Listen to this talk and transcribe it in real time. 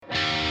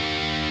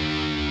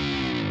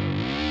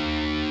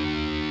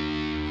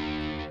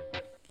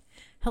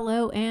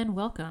Hello and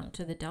welcome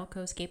to the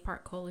Delco Skate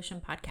Park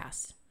Coalition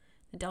podcast.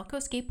 The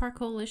Delco Skate Park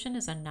Coalition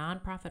is a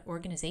nonprofit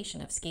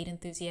organization of skate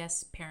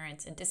enthusiasts,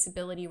 parents, and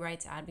disability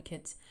rights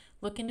advocates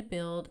looking to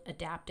build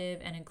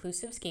adaptive and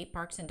inclusive skate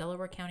parks in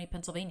Delaware County,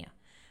 Pennsylvania.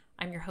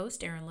 I'm your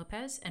host, Erin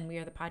Lopez, and we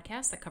are the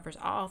podcast that covers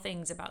all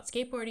things about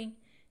skateboarding,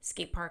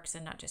 skate parks,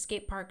 and not just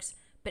skate parks,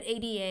 but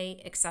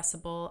ADA,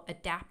 accessible,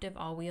 adaptive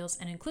all wheels,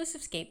 and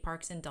inclusive skate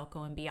parks in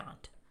Delco and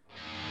beyond.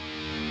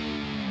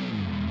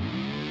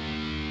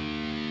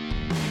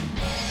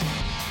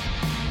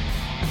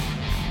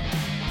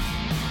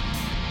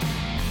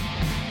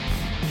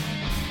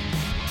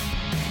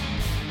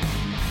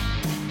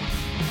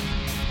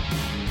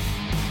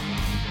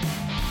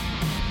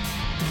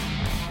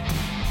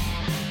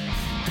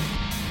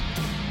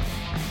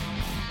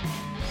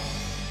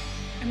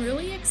 I'm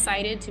really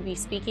excited to be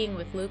speaking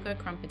with Luka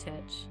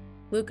Krmpotich.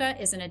 Luka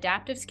is an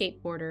adaptive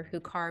skateboarder who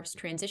carves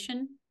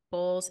transition,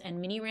 bowls,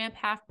 and mini ramp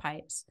half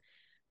pipes.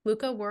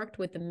 Luka worked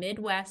with the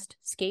Midwest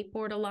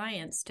Skateboard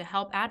Alliance to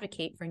help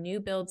advocate for new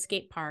build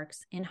skate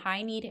parks in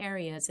high need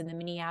areas in the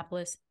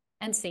Minneapolis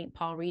and St.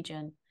 Paul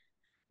region.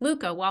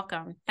 Luka,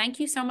 welcome. Thank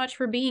you so much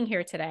for being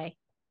here today.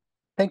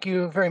 Thank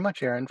you very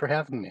much, Erin, for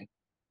having me.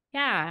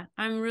 Yeah,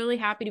 I'm really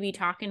happy to be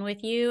talking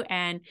with you.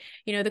 And,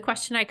 the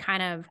question I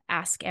kind of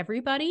ask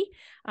everybody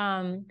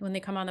when they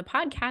come on the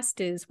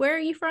podcast is, where are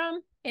you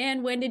from?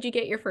 And when did you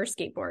get your first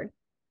skateboard?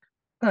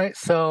 All right,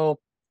 so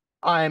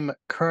I'm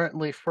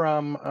currently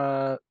from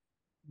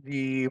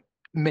the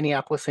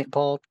Minneapolis, St.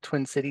 Paul,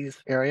 Twin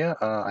Cities area.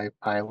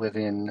 I live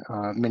in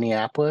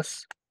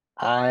Minneapolis.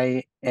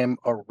 I am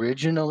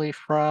originally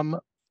from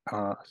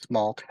a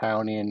small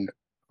town in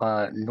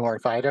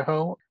North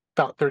Idaho,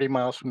 about 30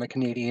 miles from the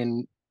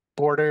Canadian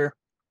border,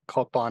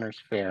 called Bonners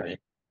Ferry.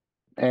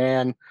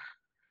 And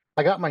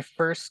I got my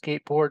first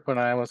skateboard when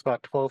I was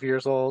about 12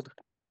 years old.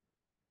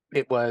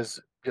 It was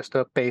just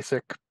a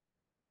basic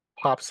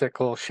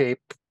popsicle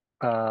shape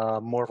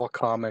Marvel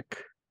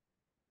comic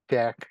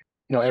deck.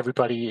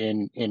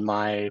 Everybody in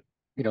my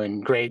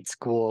in grade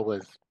school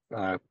was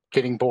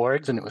getting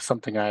boards, and it was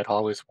something I had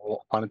always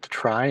wanted to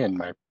try, and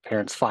my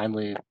parents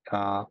finally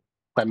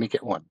let me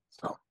get one.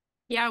 So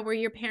yeah, were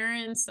your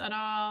parents at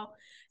all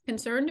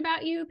concerned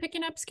about you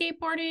picking up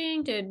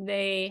skateboarding? Did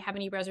they have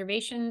any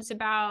reservations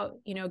about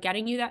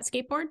getting you that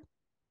skateboard?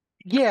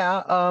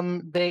 yeah,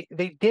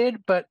 they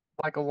did, but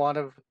like a lot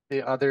of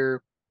the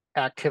other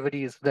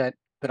activities that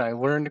I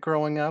learned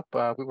growing up,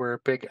 we were a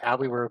big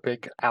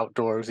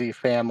outdoorsy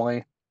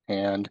family,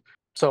 and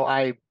so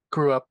I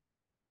grew up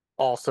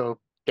also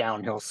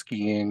downhill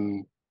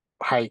skiing,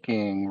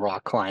 hiking,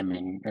 rock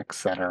climbing,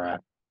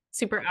 etc.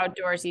 Super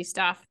outdoorsy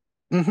stuff.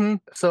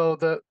 So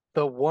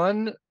the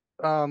one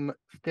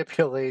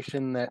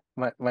stipulation that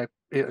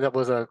that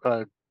was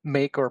a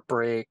make or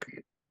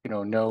break,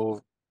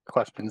 no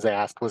questions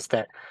asked, was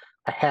that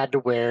I had to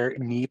wear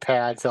knee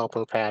pads,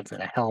 elbow pads,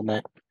 and a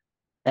helmet.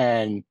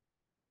 And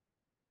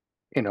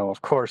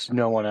of course,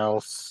 no one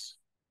else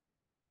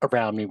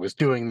around me was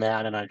doing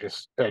that, and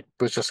it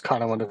was just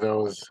kind of one of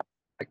those,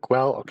 like,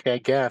 well, okay, I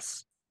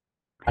guess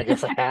I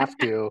have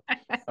to.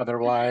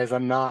 Otherwise,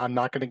 I'm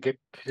not going to get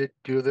to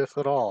do this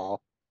at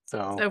all.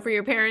 So, So for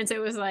your parents, it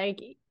was like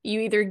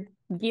you either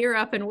gear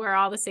up and wear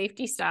all the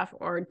safety stuff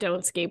or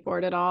don't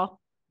skateboard at all.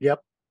 yep.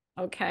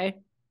 Okay.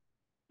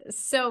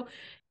 So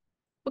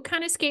what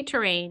kind of skate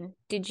terrain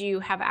did you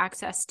have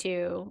access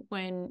to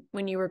when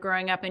you were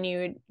growing up and you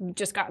had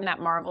just gotten that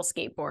Marvel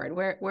skateboard?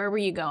 Where were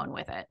you going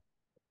with it?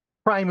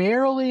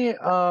 Primarily,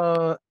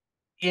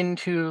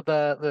 into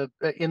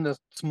in the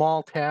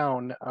small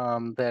town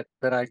that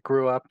I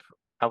grew up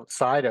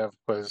outside of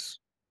was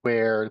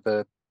where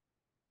the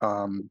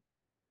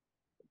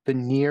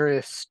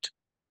nearest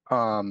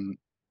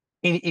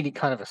any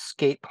kind of a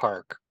skate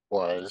park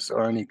was,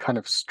 or any kind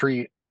of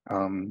street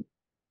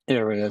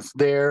areas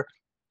there.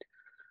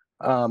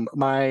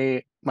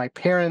 My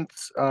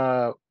parents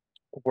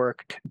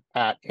worked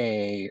at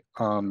a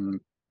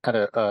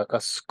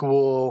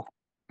school,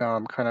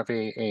 kind of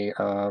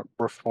a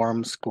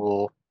reform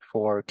school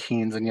for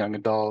teens and young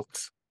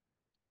adults,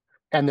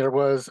 and there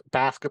was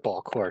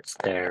basketball courts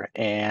there,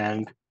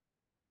 and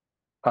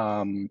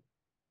um,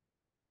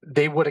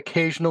 they would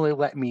occasionally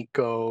let me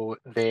go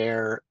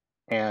there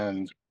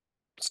and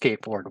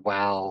skateboard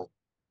while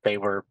they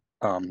were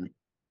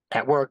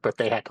at work, but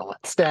they had to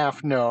let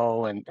staff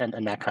know, and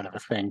that kind of a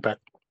thing. But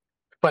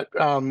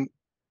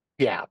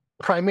yeah,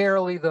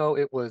 primarily though,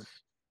 it was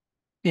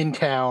in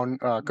town,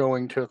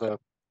 going to the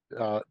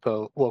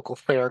local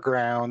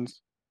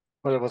fairgrounds,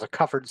 where there was a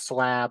covered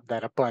slab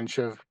that a bunch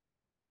of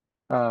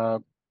uh,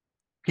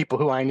 people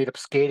who I ended up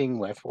skating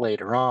with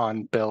later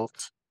on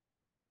built.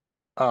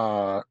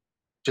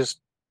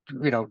 Just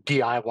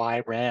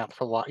DIY ramps.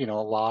 A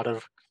lot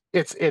of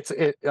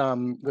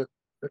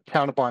the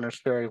town of Bonners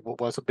Ferry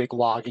was a big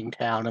logging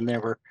town, and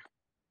there were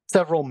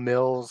several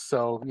mills.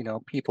 So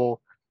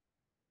people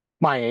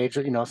my age,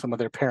 some of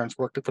their parents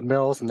worked at the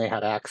mills, and they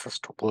had access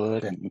to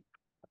wood, and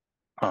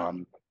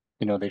um,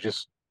 they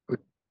just would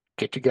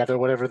get together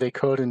whatever they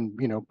could and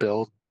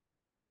build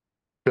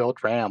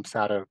build ramps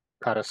out of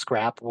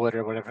scrap wood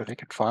or whatever they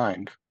could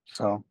find.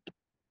 So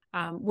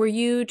Were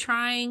you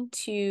trying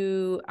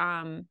to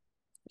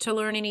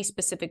learn any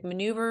specific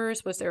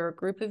maneuvers? Was there a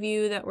group of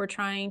you that were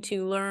trying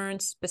to learn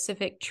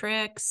specific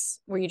tricks?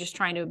 Were you just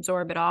trying to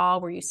absorb it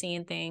all? Were you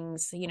seeing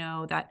things,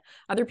 that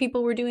other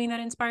people were doing that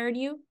inspired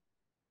you?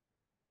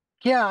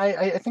 yeah,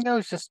 I think I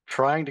was just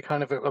trying to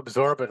kind of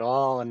absorb it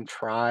all and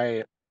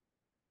try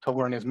to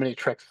learn as many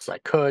tricks as I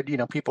could.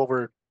 People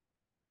were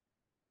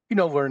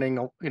learning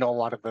a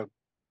lot of the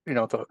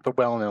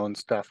well known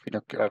stuff.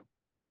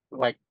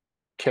 Like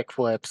kick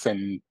flips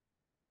and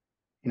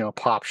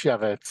pop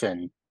shove-its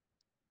and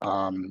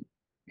um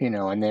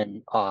and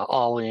then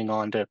ollieing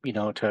onto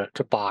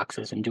to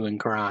boxes and doing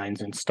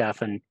grinds and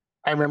stuff. And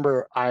I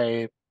remember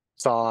I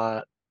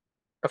saw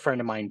a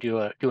friend of mine do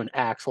an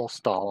axle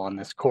stall on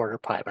this quarter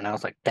pipe, and I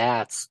was like,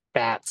 that's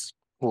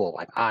cool.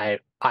 Like I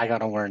got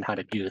to learn how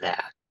to do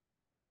that.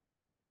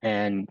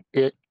 And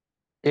it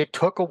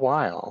took a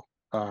while,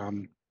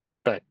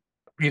 but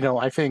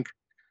I think,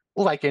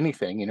 like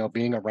anything,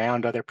 being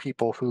around other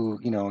people who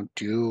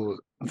do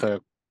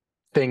the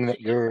thing that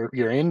you're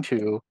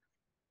into,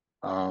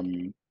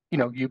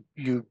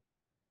 you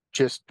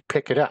just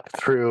pick it up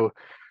through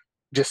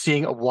just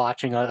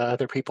watching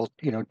other people,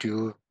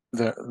 do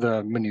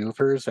the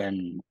maneuvers,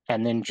 and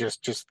then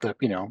just the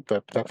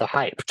the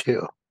hype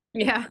too.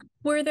 Yeah.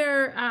 Were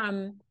there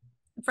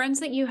friends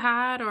that you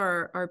had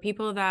or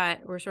people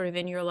that were sort of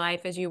in your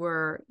life as you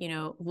were,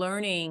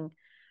 learning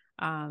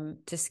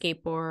to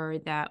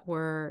skateboard that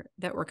were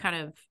kind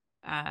of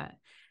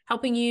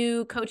helping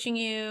you, coaching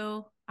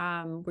you?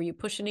 Were you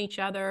pushing each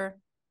other?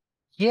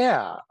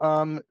 Yeah,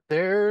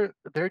 there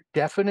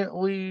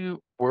definitely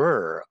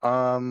were.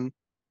 Some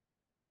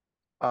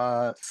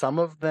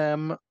of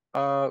them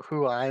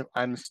who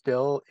I'm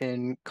still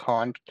in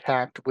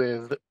contact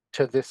with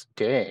to this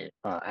day,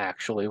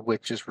 actually,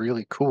 which is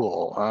really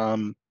cool.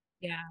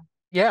 Yeah.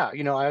 Yeah,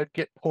 I would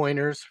get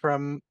pointers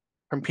from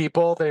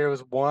people. There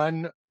was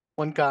one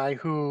guy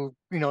who,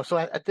 so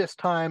at this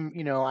time,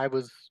 I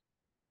was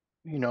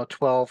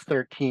 12,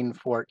 13,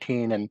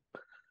 14, and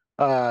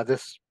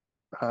this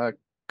uh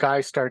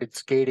guy started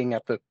skating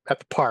at the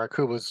park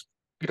who was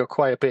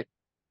quite a bit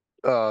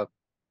uh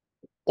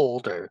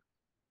older,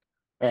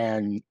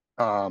 and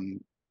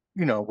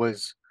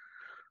was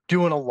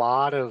doing a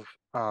lot of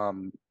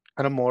kind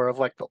of more of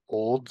like the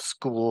old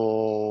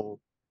school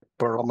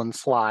Berlin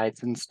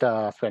slides and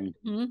stuff, and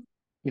Mhm.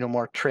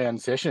 more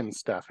transition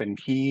stuff. And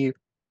he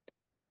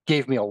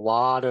gave me a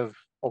lot of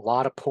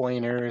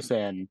pointers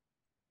and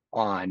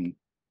on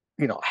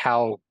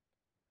how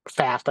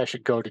fast I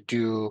should go to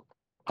do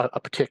a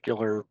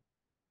particular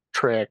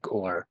trick.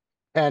 Or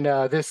and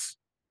this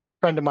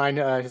friend of mine,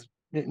 his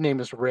name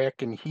is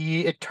Rick, and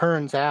it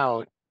turns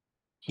out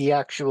he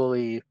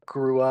actually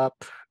grew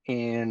up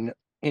in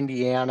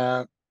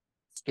Indiana,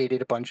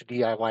 skated a bunch of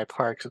DIY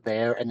parks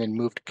there, and then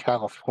moved to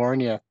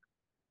California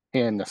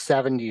in the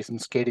 '70s and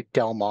skated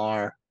Del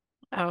Mar.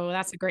 Oh,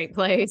 that's a great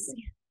place.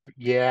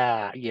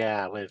 Yeah,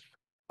 yeah, with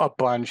a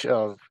bunch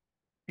of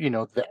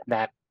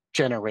that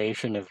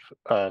generation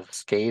of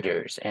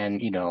skaters,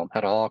 and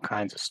had all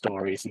kinds of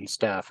stories and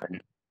stuff.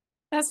 And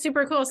That's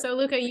super cool. So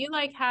Luca, you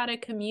like had a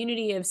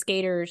community of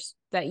skaters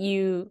that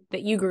you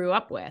grew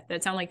up with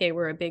that sound like they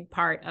were a big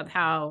part of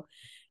how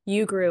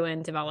you grew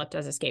and developed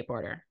as a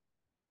skateboarder.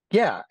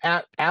 yeah,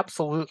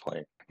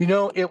 absolutely.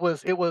 It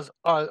was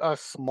a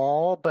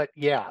small, but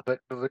yeah, but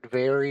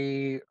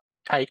very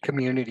tight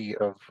community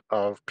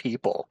of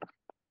people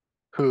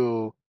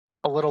who,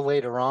 a little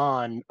later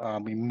on,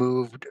 we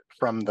moved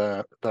from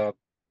the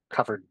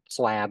covered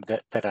slab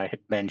that I had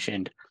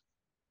mentioned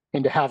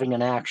into having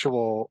an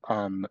actual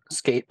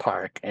skate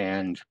park.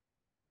 And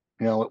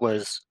it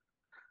was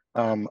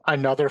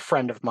another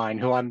friend of mine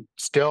who I'm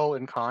still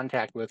in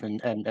contact with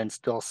and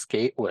still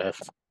skate with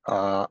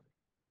uh,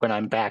 when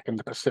I'm back in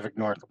the Pacific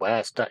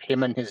Northwest.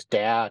 Him and his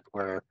dad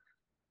were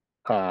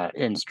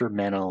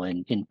instrumental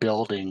in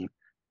building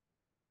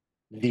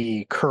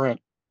the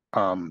current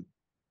um,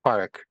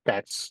 park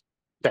that's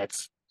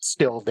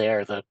still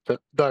there.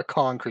 The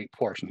concrete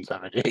portions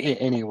of it,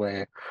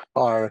 anyway,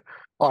 are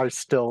are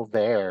still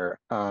there.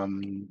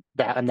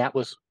 That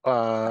was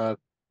well,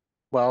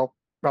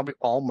 probably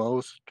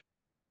almost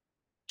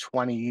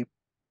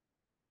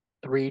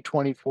 23,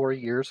 24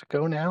 years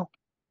ago now.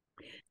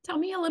 Tell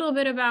me a little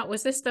bit about,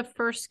 was this the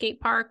first skate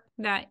park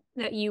that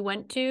you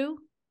went to?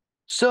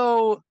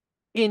 So,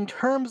 in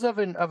terms of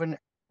an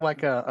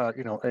like a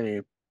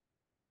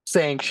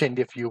sanctioned,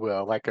 if you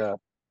will, like a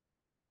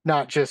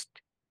not just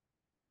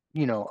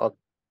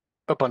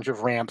a bunch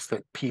of ramps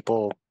that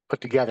people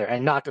put together.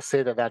 And not to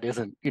say that that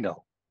isn't,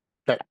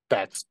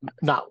 that's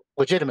not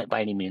legitimate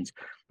by any means,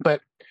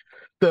 but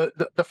the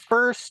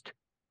first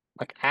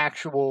like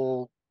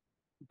actual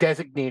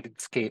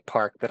designated skate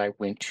park that I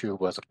went to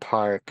was a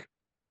park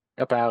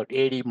about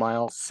 80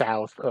 miles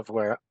south of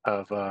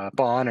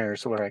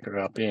Bonners, where I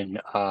grew up, in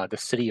the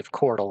city of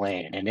Coeur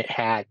d'Alene. And it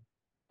had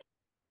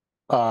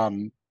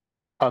um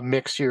a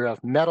mixture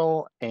of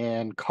metal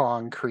and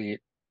concrete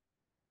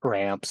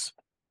ramps,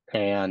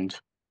 and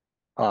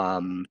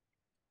um,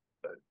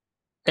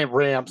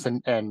 ramps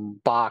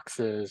and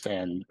boxes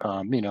and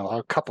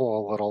a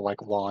couple of little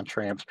like launch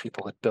ramps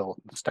people had built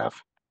and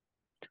stuff.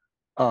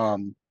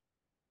 Um,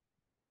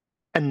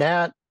 and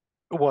that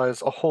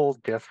was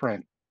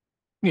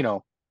you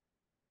know,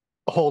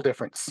 a whole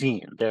different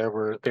scene. There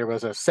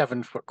was a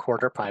 7 foot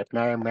quarter pipe, and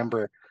I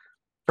remember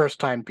first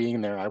time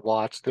being there, I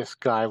watched this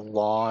guy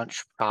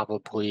launch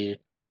probably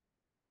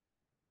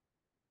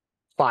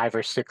 5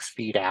 or 6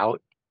 feet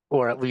out,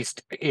 or at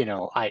least,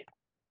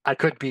 I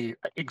could be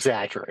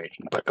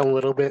exaggerating, but a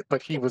little bit,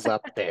 but he was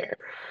up there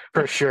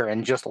for sure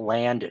and just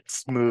landed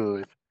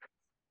smooth.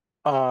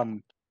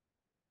 Um,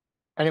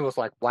 and it was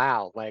like,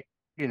 wow, like,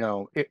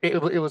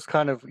 it was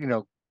kind of,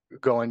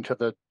 going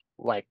to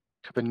like,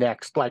 the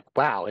next, like,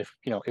 wow, if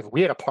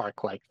we had a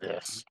park like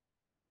this,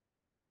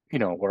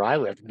 where I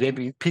live,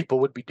 maybe people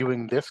would be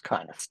doing this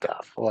kind of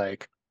stuff.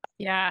 Like,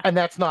 Yeah. and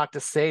that's not to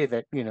say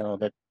that,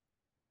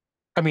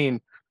 I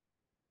mean,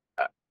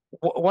 uh,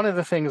 one of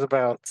the things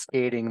about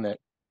skating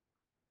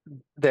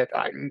that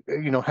I,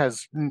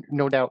 has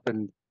no doubt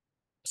been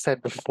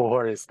said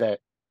before is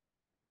that,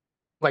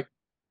 like,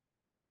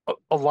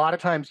 a lot of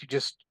times you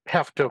just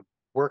have to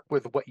work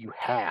with what you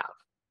have,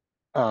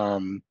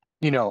 um,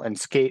 and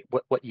skate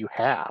what you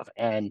have.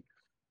 And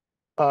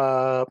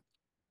uh,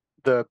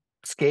 the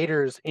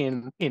skaters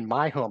in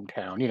my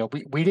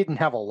hometown, we didn't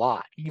have a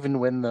lot, even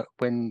when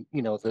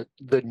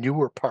the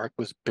newer park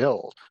was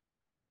built.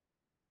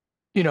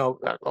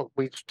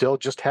 We still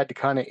just had to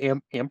kind of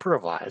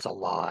improvise a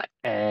lot,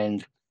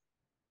 and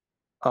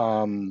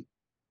um,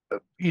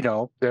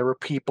 there were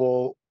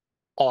people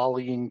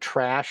ollieing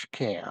trash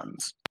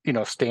cans,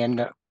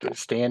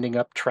 standing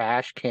up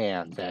trash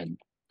cans, and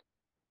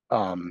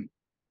um,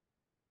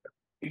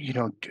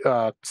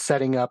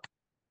 setting up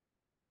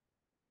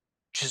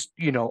just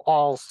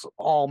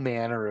all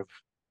manner of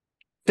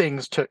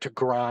things to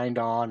grind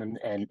on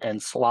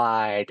and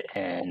slide,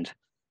 and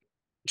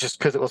just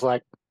because it was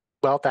like,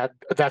 well,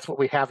 that's what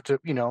we have to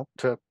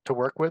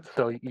work with,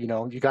 so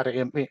you got to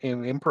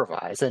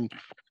improvise. And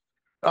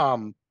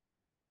um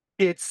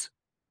it's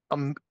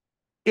um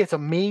it's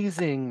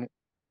amazing,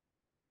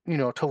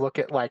 to look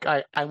at. Like,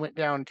 I went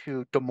down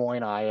to Des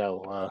Moines,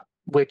 Iowa,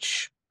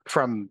 which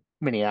from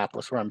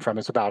Minneapolis, where I'm from,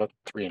 is about a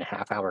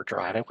 3.5 hour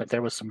drive. I went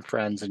there with some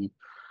friends in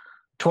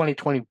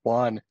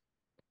 2021,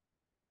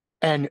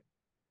 and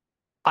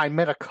I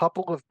met a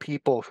couple of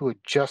people who had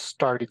just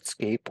started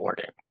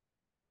skateboarding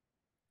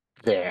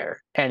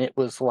there, and it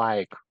was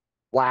like,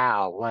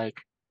 wow, like,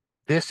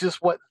 this is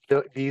what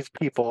these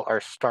people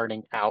are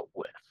starting out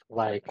with,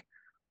 like,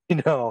 and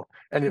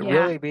it Yeah.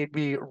 really made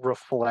me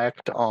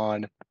reflect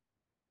on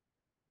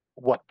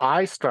what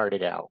I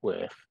started out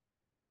with,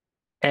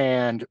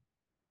 and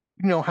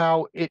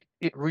how it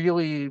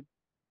really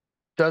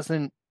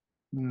doesn't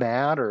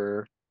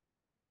matter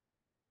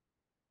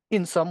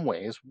in some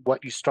ways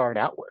what you start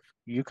out with.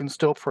 You can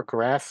still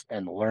progress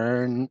and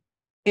learn.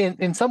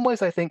 In some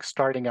ways, I think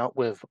starting out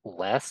with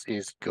less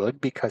is good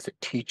because it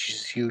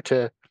teaches you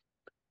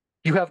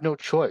have no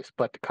choice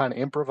but to kind of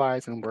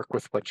improvise and work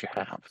with what you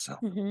have. So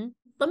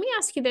Let me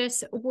ask you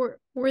this. Were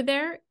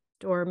there,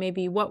 or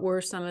maybe what were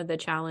some of the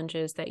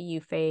challenges that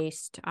you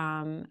faced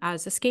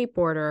as a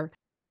skateboarder?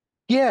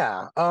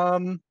 yeah,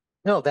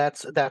 no,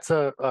 that's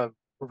a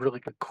really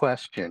good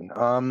question.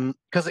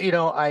 Because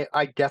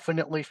I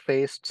definitely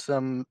faced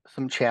some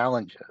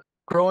challenges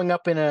growing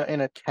up in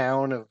a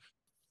town of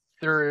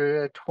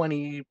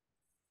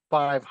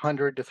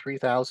 2,500 to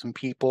 3,000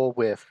 people,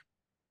 with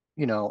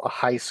a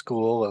high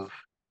school of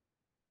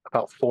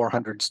about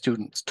 400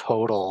 students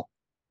total.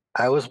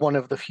 I was one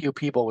of the few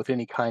people with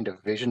any kind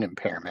of vision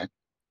impairment,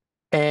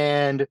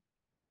 and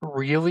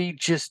really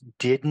just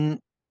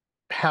didn't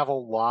have a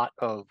lot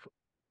of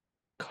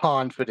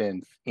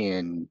confidence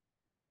in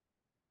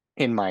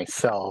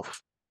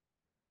myself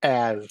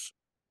as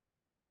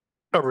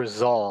a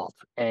result,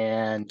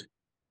 and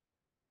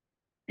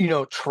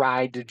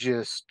tried to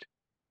just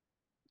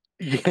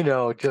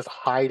just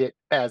hide it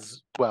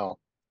as well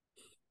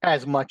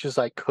as much as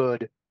I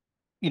could,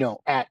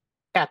 at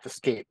the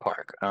skate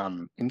park.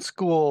 In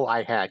school,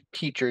 I had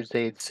teachers,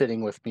 they'd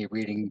sitting with me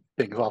reading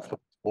things off the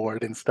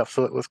board and stuff,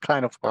 so it was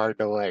kind of hard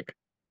to, like,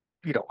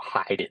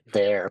 hide it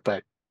there.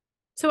 But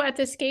So at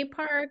the skate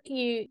park,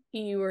 you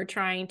were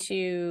trying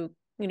to,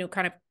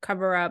 kind of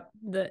cover up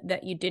the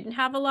that you didn't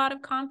have a lot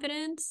of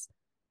confidence.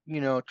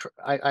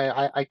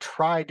 I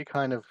tried to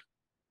kind of,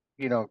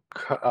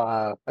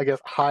 I guess,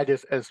 hide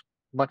as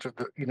much of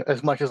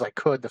as much as I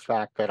could, the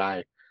fact that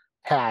I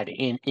had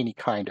in any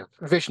kind of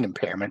vision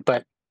impairment.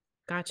 But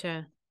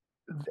Gotcha.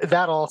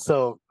 that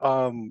also,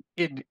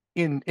 in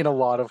a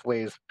lot of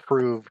ways,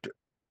 proved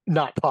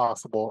not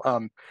possible.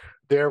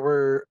 There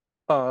were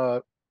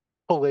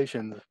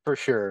collisions for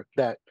sure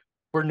that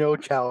were no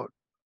doubt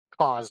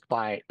caused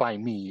by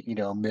me,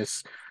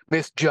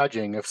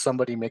 misjudging if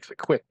somebody makes a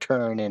quick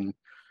turn in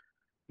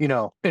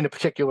a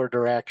particular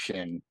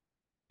direction.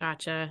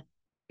 Gotcha.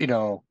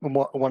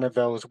 One of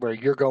those where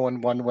you're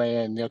going one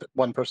way and the other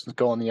one person's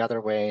going the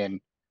other way,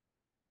 and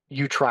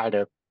you try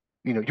to,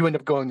 you end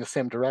up going the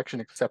same direction,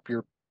 except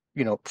you're,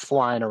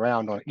 flying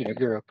around on,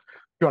 you're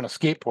on a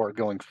skateboard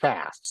going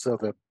fast. So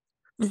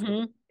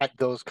Hmm. at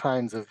those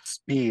kinds of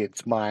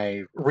speeds,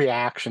 my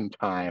reaction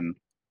time,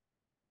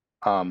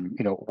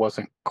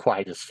 wasn't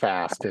quite as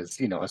fast as,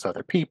 as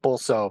other people.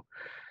 So,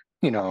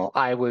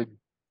 I would,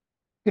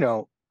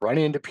 run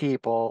into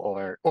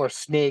people or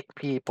snake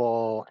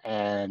people,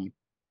 and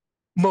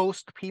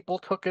most people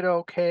took it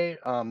okay.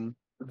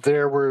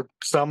 There were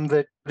some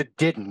that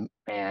didn't,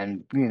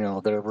 and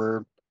there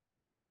were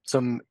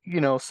some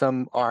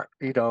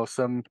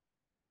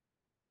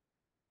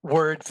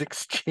words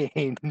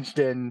exchanged,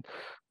 and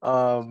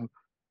um,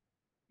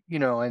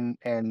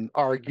 and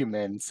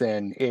arguments,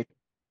 and it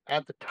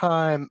at the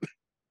time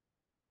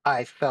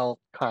I felt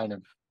kind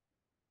of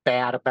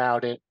bad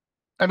about it.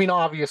 I mean,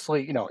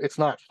 obviously, it's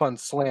not fun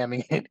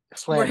slamming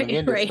Right,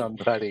 into right,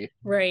 somebody.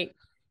 right.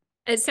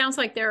 It sounds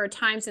like there are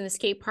times in the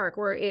skate park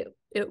where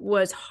it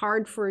was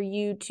hard for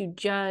you to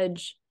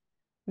judge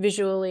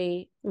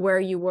visually where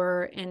you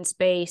were in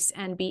space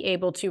and be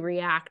able to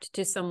react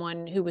to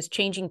someone who was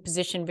changing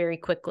position very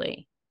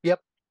quickly.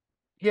 Yep.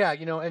 Yeah,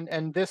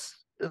 and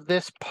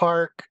this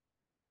park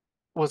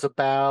was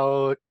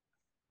about,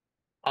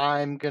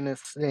 I'm gonna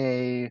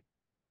say,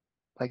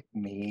 like,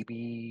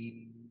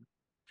 maybe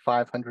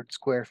 500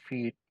 square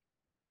feet.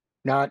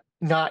 Not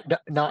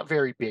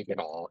very big at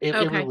all. It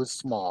Okay. was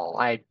small.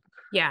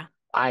 Yeah.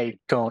 I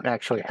don't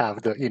actually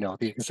have the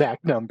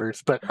exact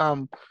numbers, but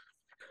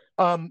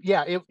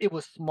yeah, it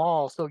was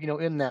small. So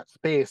in that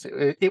space,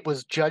 it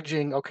was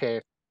judging.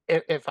 Okay,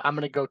 if I'm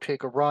gonna go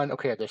take a run,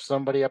 okay, there's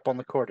somebody up on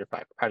the quarter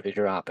pipe. Are they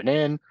dropping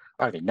in?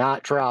 Are they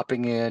not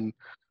dropping in?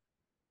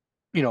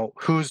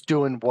 Who's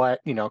doing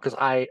what? Because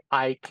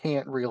I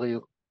can't really,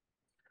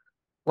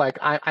 like,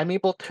 I'm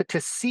able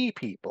to see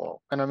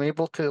people, and I'm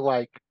able to,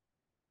 like,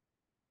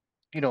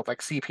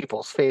 see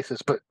people's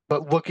faces, but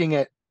looking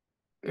at,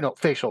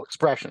 facial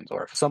expressions,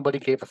 or if somebody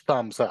gave a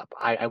thumbs up,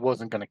 I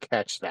wasn't going to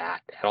catch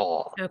that at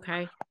all.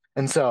 Okay.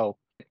 And so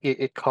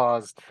it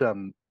caused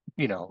some,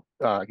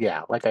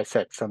 yeah, like I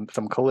said, some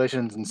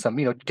collisions and some,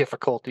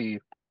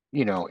 difficulty,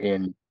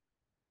 in,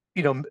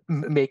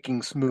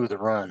 making smooth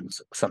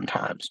runs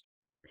sometimes.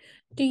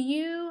 Do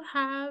you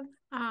have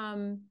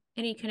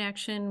any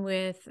connection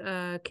with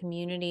a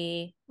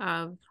community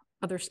of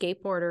other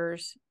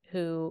skateboarders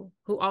who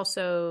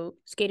also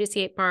skate at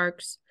skate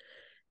parks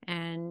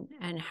and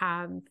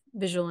have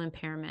visual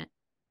impairment?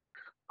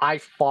 I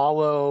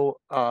follow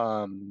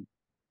Dan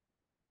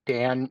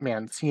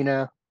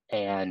Mancina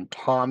and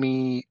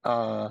Tommy.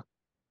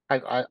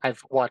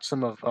 I've watched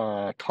some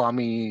of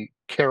Tommy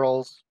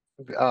Carroll's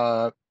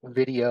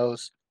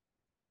videos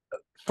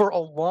for a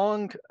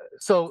long.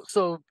 So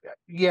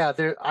yeah,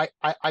 there.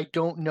 I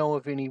don't know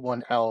of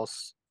anyone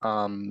else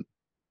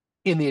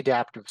in the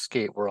adaptive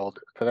skate world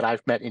that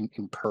I've met in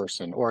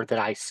person, or that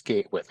I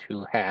skate with,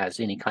 who has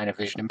any kind of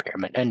vision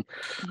impairment. And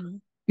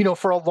Mhm.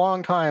 for a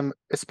long time,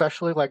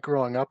 especially like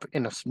growing up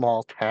in a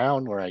small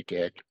town where I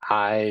did,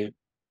 I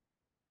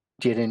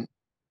didn't.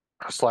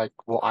 I was like,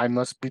 well, I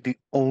must be the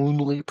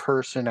only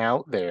person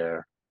out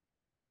there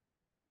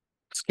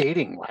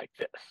skating like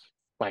this.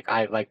 Like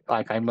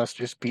I must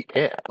just be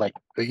it. Like,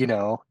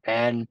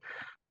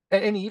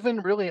 and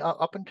even really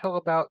up until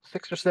about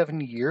 6 or 7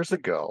 years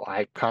ago,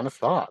 I kind of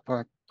thought,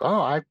 like,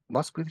 oh, I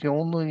must be the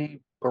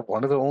only, or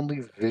one of the only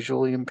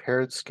visually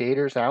impaired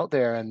skaters out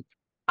there. And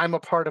I'm a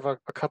part of a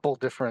couple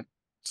different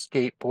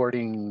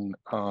skateboarding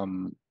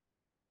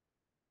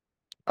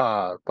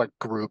like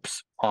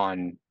groups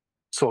on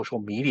social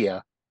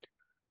media.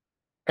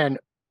 And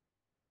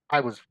I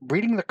was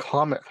reading the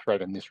comment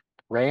thread in this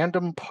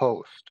random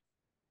post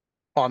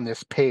on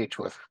this page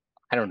with,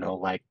 I don't know,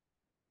 like,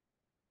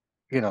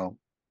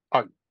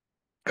 a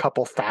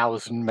couple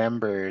thousand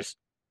members.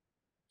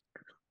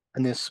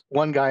 And this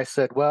one guy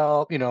said,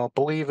 well,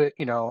 believe it,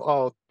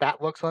 oh,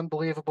 that looks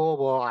unbelievable.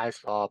 Well, I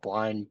saw a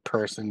blind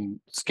person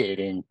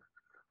skating.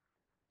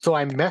 So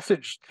I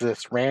messaged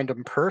this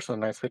random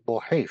person. I said,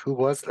 well, hey, who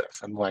was this?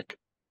 And like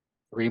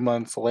 3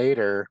 months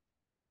later,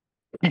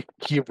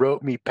 he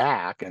wrote me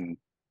back and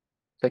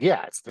said,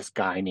 yeah, it's this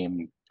guy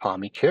named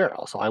Tommy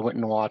Carroll. So I went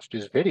and watched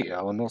his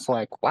video and was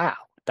like, wow,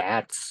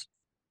 that's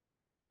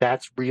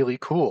really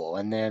cool.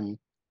 And then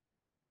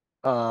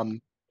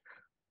um,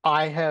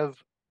 I have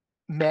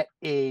met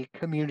a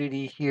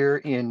community here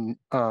in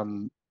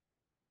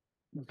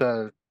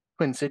the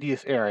Twin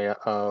Cities area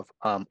of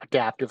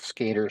adaptive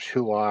skaters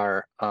who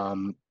are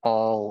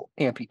all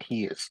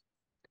amputees.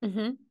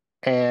 Mhm.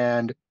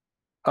 And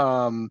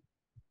um,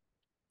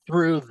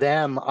 through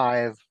them,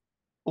 I've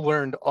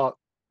learned a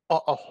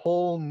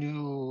whole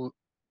new,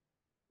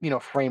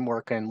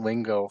 framework and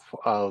lingo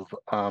of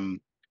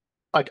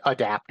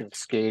adaptive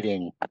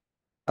skating.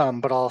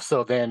 But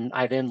also then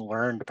I then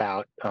learned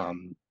about,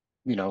 who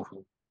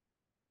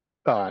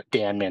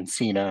Dan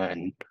Mancina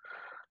and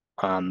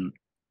um,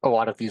 a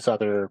lot of these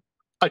other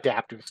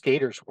adaptive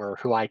skaters were,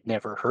 who I'd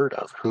never heard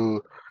of,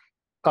 who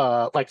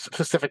like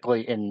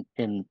specifically in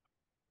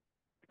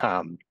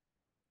um,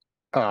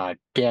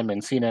 Dan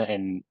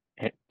Mancina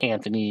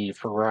Anthony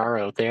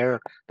Ferraro, they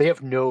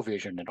have no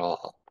vision at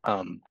all.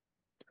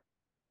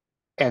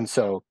 And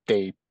so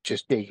they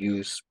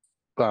use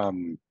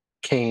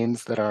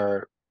canes that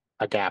are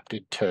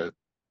adapted to,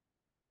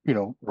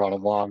 run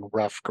along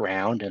rough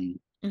ground, and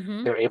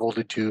Mm-hmm. they're able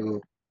to do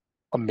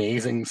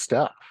amazing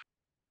stuff.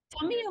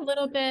 Tell me a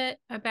little bit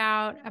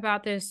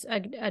about this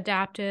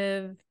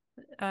adaptive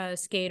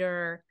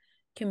skater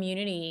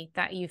community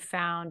that you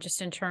found,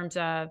 just in terms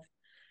of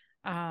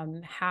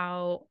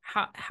how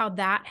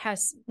that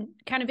has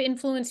kind of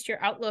influenced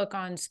your outlook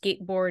on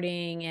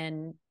skateboarding,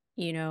 and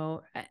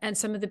and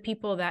some of the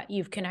people that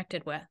you've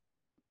connected with.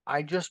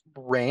 I just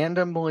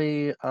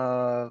randomly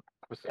was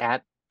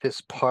at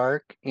this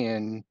park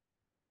in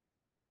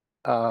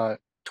uh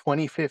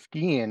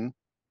 2015,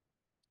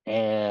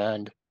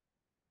 and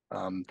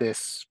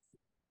this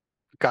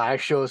guy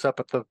shows up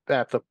at the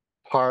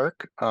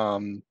park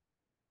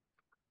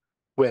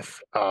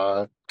with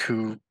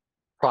two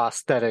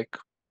prosthetic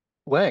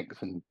legs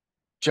and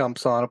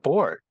jumps on a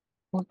board.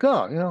 Well,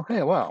 go,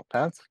 hey, wow,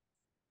 that's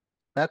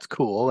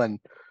cool. And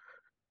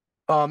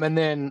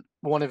then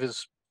one of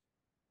his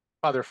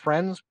other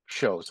friends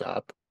shows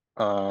up.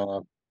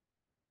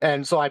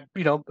 And so I,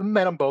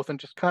 met them both and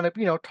just kind of,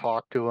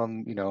 talked to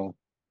them,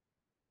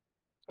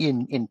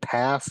 in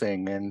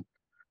passing, and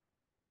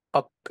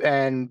up,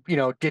 and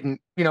didn't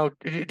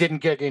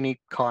get any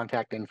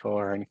contact info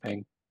or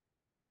anything.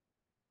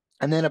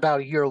 And then about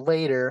a year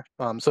later,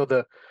 so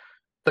the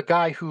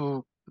guy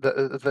who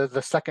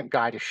the second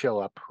guy to show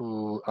up,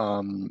 who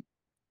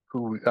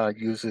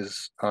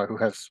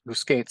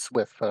skates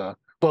with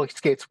he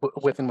skates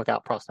with and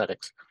without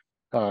prosthetics.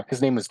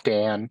 His name was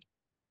Dan,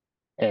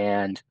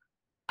 and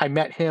I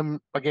met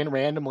him again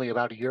randomly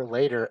about a year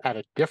later at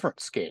a different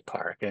skate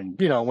park, and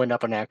went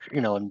up and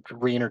and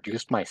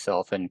reintroduced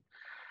myself, and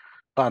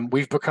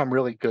we've become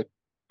really good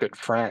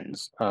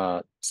friends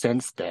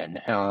since then.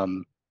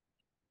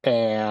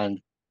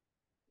 And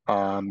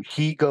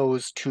he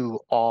goes to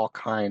all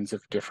kinds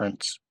of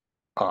different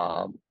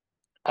um,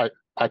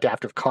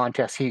 adaptive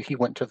contests. He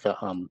went to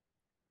the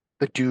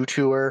Do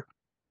Tour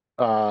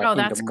Oh, in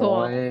Des that's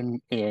cool.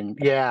 Moines in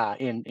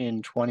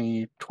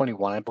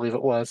 2021, I believe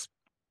it was.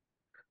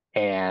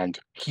 And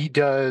he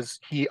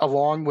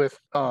along with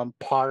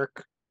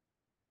park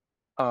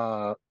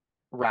uh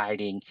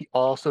riding, he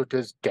also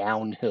does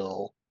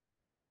downhill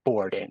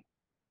boarding.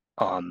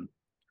 Um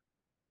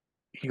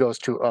he goes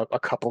to a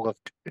couple of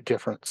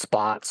different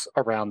spots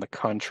around the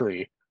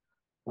country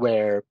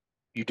where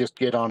you just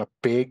get on a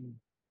big,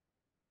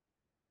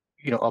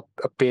 a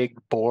big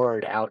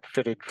board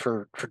outfitted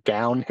for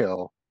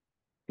downhill,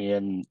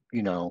 in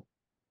a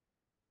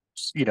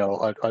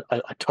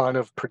ton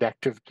of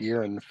protective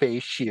gear and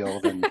face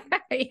shield,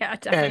 Yeah,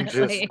 and just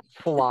definitely.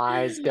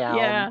 flies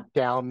Yeah.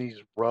 down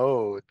these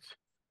roads.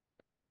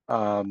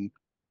 Um,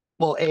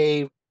 well,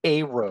 a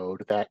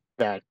road that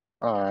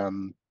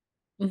um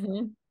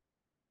Hmm.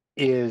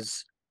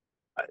 is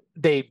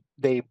they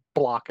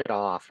block it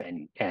off,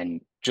 and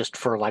just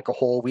for like a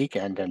whole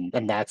weekend, and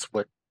that's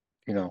what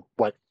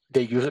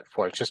they use it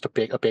for. It's just a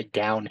big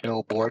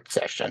downhill board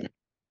session.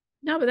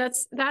 No, but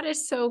that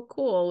is so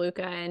cool,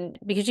 Luca. And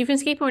because you've been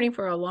skateboarding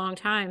for a long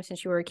time,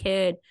 since you were a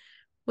kid,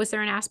 was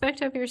there an aspect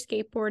of your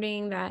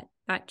skateboarding that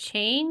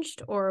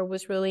changed, or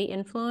was really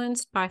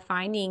influenced by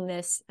finding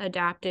this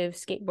adaptive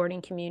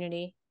skateboarding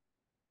community?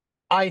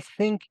 I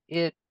think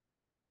in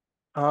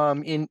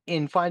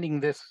finding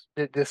this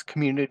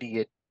community,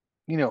 it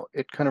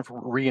kind of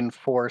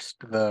reinforced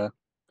the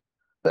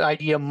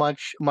idea,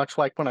 much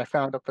like when I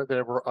found out that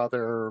there were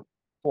other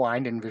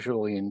blind and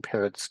visually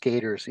impaired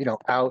skaters,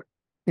 out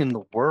in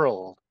the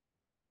world.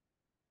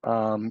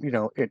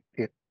 It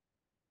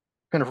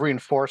kind of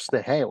reinforced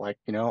that, hey, like,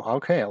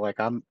 okay, like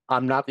I'm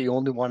not the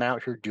only one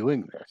out here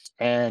doing this.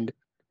 And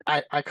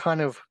I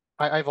kind of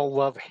I have a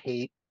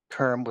love-hate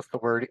term with the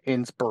word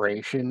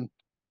inspiration,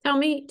 Tell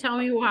me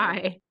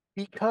why.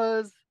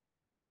 because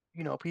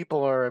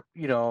people are,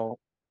 go,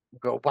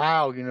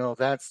 wow,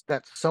 that's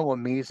so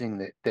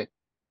amazing that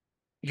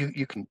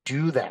you can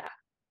do that.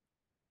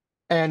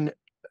 And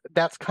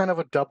that's kind of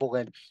a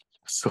double-edged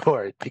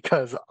sword,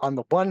 because on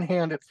the one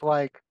hand, it's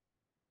like,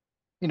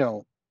 you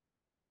know,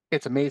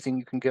 it's amazing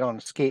you can get on a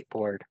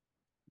skateboard,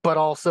 but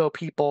also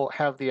people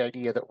have the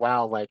idea that,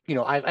 wow, like,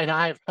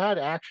 I've had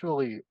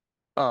actually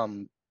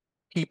um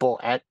people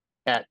at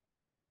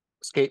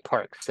skate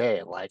parks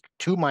say, like,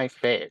 to my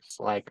face,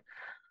 like,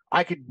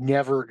 I could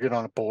never get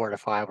on a board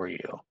if I were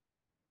you.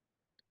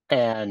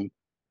 And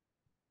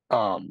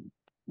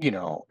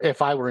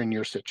if I were in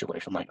your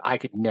situation, like, I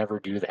could never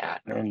do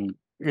that. And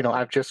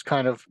I've just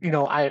kind of,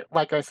 I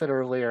like I said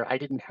earlier, I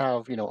didn't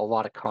have, a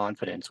lot of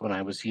confidence when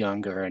I was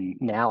younger, and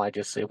now I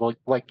just say, well,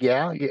 like,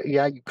 yeah,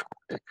 yeah,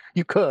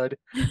 you could,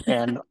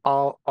 and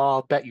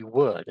I'll bet you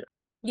would.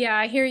 Yeah,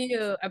 I hear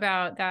you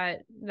about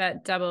that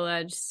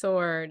double-edged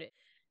sword.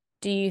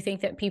 Do you think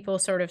that people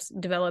sort of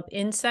develop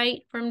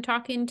insight from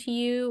talking to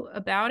you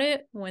about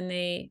it when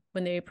they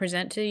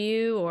present to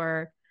you,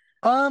 or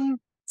Um,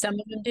 some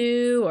of them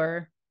do,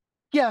 or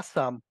yeah,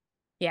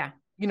 yeah.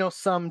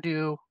 some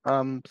do,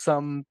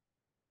 some,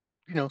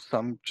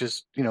 some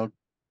just,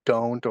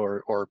 don't,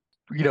 or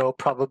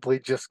probably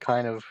just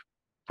kind of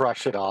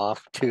brush it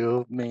off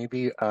too,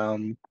 maybe.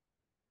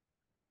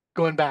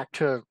 Going back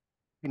to,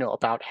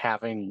 about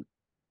having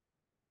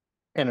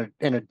an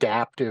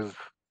adaptive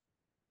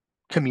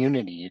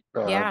community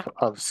Yeah.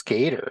 of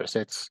skaters.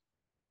 It's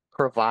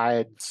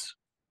provides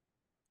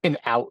an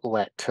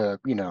outlet to,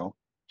 to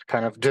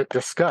kind of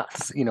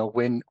discuss,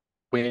 when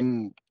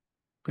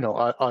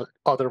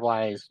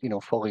otherwise,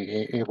 fully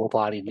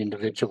able-bodied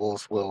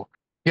individuals will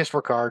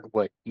disregard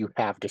what you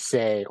have to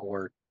say,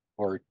 or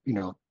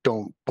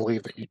don't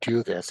believe that you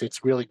do this.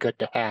 It's really good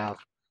to have,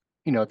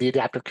 the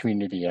adaptive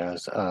community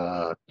as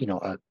a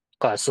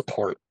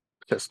support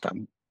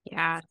system.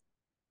 Yeah,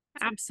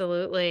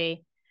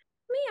 absolutely.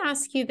 Let me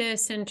ask you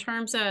this in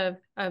terms of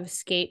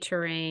skate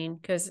terrain,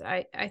 because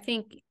I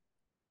think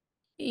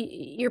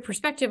your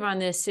perspective on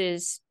this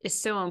is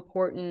so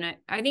important.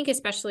 I think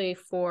especially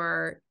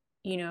for,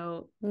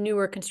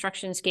 newer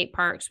construction skate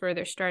parks where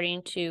they're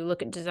starting to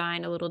look at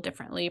design a little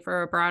differently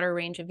for a broader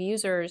range of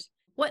users.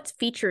 What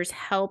features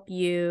help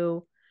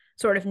you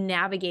sort of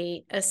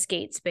navigate a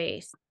skate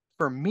space?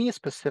 For me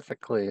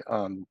specifically,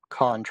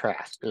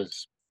 contrast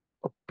is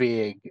a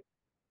big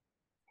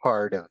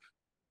part of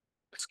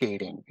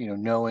skating.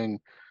 Knowing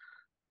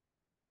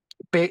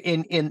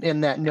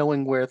in that,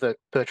 knowing where the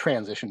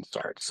transition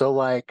starts. So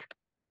like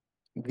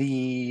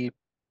the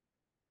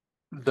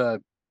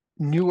the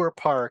newer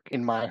park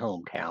in my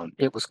hometown,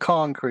 it was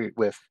concrete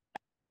with,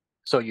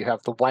 so you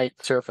have the white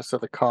surface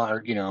of the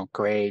or,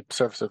 gray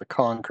surface of the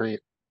concrete.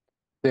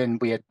 Then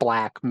we had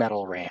black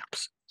metal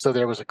ramps. So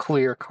there was a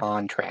clear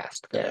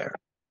contrast there.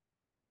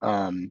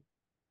 Um,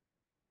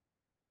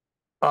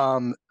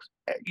 um,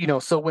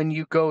 so when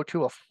you go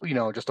to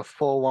just a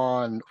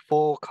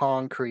full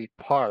concrete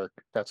park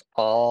that's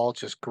all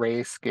just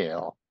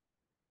grayscale,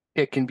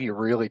 it can be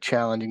really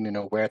challenging to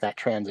know where that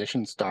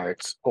transition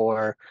starts.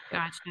 Or,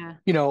 Gotcha.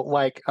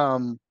 like,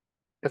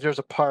 if there's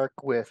a park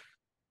with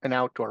an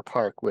outdoor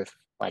park with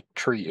like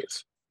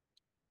trees,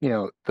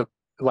 the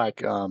like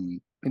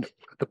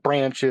the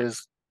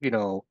branches,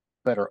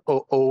 that are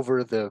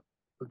over the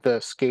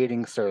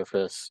skating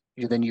surface,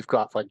 then you've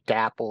got like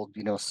dappled,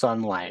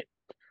 sunlight.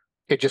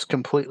 It just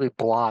completely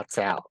blots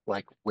out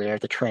like where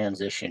the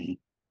transition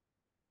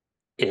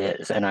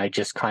is, and I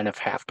just kind of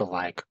have to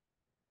like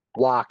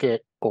walk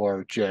it,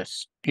 or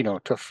just,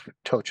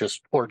 to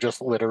just, or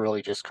just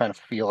literally just kind of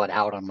feel it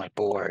out on my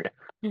board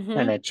and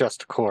Hmm.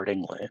 adjust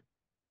accordingly.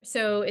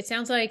 So it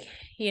sounds like,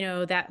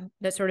 that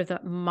sort of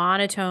the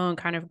monotone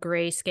kind of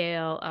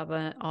grayscale of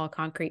an all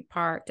concrete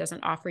park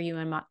doesn't offer you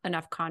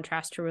enough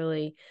contrast to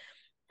really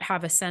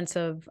have a sense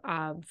of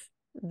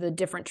the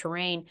different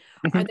terrain.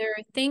 Are Mhm. there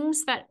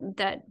things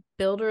that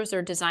builders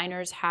or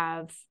designers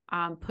have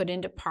put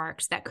into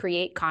parks that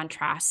create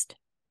contrast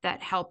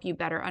that help you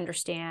better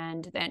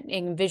understand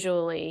and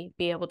visually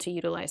be able to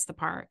utilize the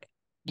park?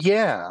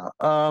 Yeah,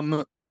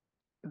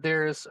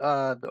 there's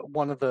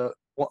one of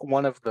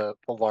the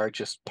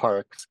largest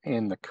parks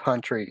in the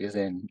country is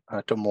in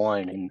Des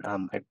Moines,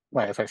 and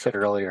as I said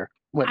earlier,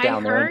 went I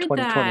down there in heard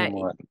that.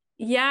 2021.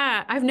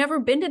 Yeah, I've never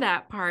been to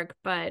that park,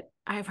 but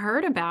I've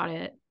heard about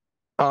it.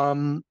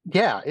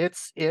 Yeah,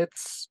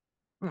 it's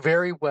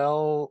very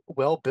well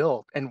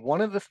built, and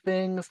one of the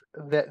things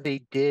that they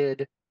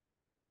did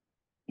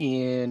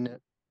in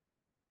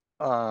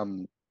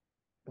um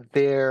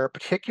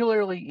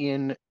particularly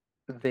in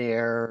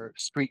their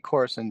street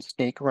course and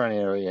snake run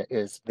area,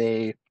 is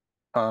they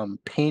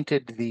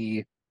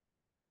painted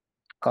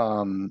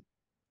um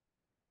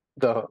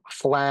the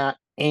flat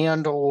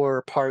and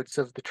or parts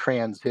of the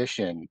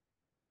transition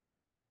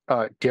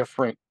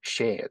different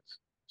shades.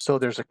 So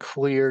there's a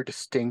clear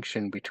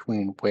distinction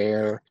between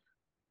where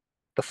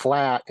the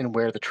flat and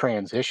where the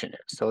transition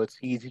is. So it's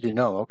easy to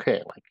know,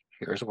 okay, like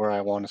here's where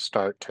I want to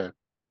start to,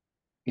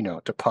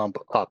 to pump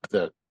up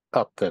the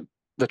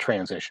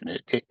transition.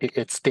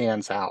 It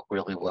stands out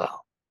really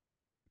well.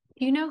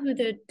 Do you know who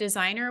the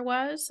designer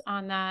was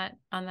on that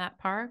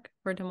park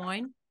for Des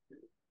Moines?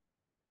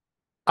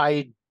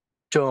 I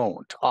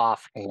don't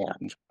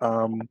offhand.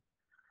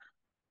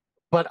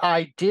 But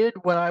I did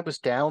when I was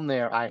down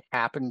there. I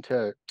happened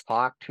to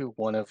talk to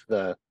one of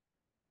a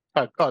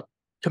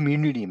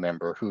community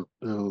member who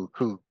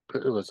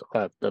was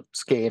a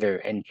skater,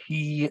 and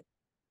he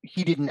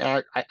didn't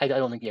act. I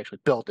don't think he actually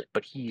built it,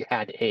 but he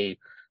had a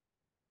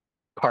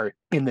part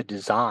in the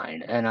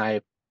design,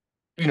 and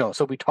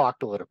so we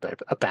talked a little bit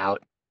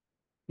about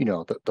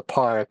the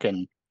park,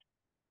 and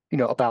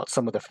about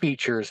some of the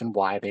features and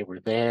why they were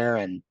there,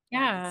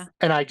 Yeah.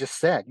 and I just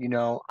said,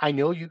 I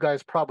know you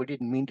guys probably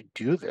didn't mean to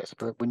do this,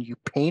 but when you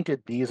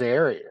painted these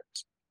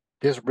areas,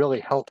 this really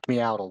helped me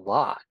out a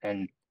lot.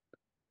 And,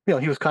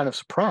 he was kind of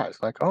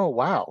surprised, like, oh,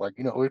 wow, like,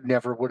 we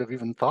never would have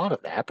even thought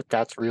of that, but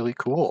that's really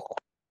cool.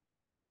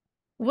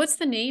 What's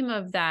the name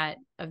of that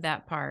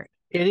park?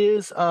 It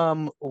is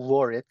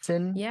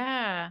Lauritzen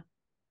Yeah.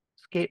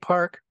 Skate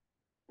Park.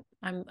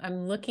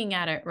 I'm looking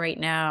at it right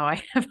now.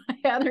 I have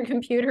my other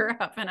computer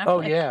up and I'm Oh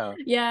like, yeah.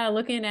 yeah,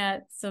 looking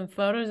at some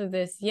photos of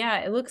this. Yeah,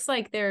 it looks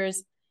like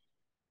there's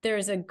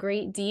a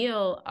great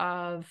deal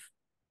of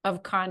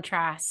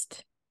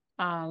contrast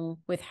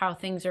with how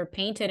things are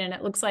painted, and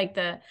it looks like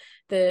the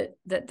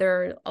that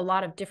there are a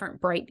lot of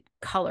different bright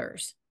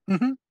colors.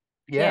 Hmm.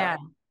 Yeah. Yeah.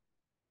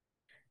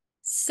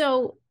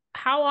 So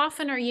how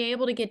often are you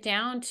able to get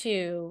down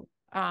to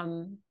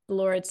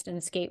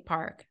Lauriston Skate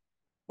Park?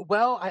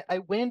 Well, I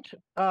went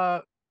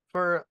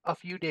for a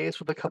few days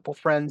with a couple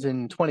friends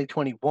in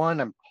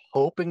 2021. I'm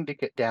hoping to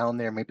get down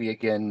there maybe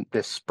again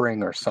this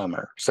spring or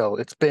summer. So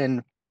it's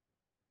been,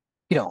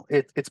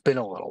 it's been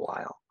a little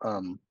while.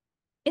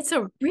 It's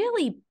a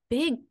really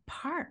big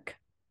park.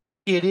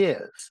 It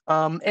is.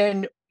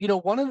 And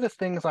one of the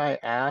things I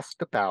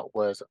asked about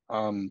was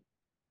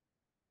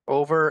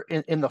over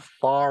in the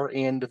far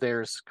end,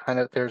 there's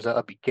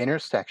a beginner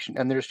section,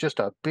 and there's just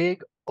a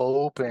big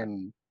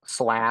open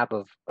slab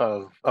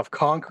of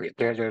concrete.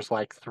 There's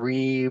like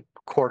three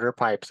quarter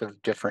pipes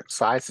of different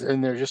sizes,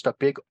 and there's just a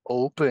big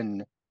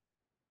open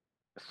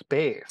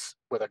space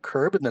with a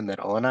curb in the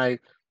middle. And I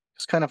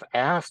just kind of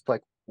asked,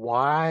 like,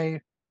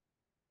 why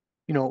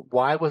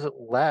was it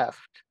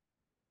left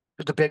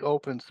just a big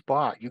open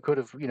spot? You could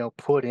have,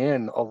 put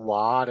in a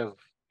lot of,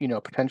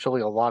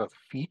 potentially a lot of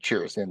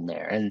features in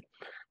there. And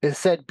it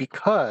said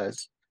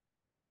because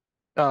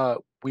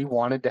we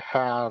wanted to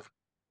have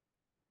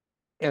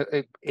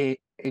a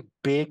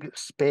big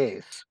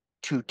space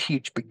to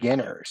teach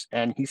beginners.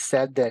 And he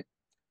said that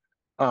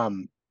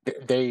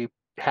they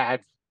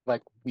had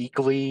like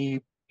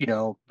weekly,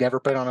 never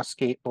been on a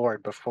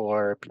skateboard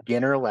before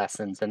beginner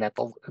lessons. And at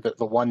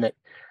the one that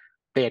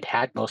they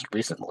had most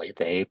recently,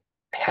 they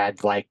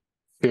had like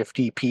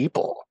 50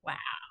 people Wow.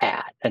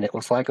 at. And it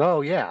was like,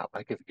 oh, yeah,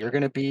 like if you're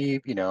going to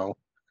be,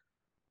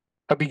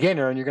 a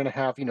beginner and you're going to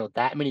have,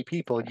 that many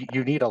people,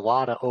 you need a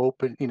lot of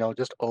open,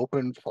 just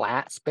open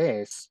flat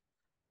space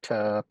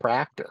to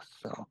practice.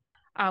 So,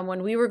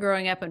 When we were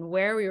growing up and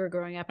where we were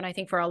growing up, and I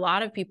think for a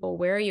lot of people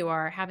where you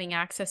are, having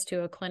access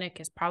to a clinic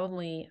is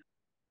probably,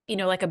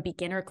 like a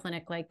beginner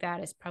clinic like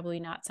that is probably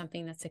not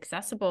something that's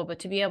accessible. But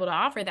to be able to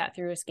offer that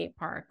through a skate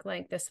park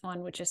like this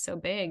one, which is so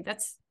big,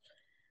 that's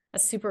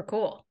super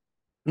cool.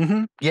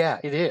 yeah,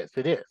 it is.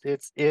 It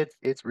is.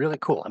 It's really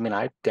cool. I mean,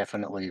 I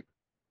definitely,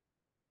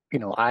 you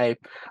know, I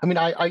mean,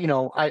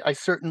 I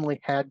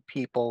certainly had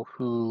people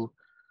who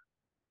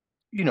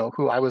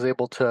I was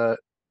able to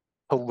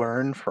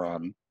learn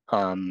from.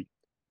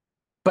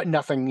 But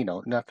nothing,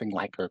 nothing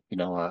like a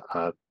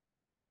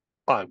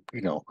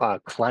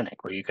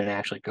clinic where you can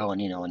actually go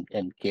and,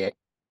 and get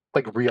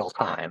like real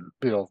time,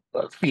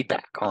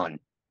 feedback on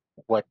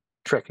what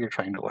trick you're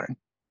trying to learn.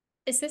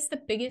 Is this the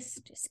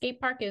biggest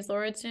skate park? Is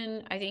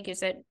Lauriston, I think,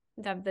 is it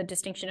have the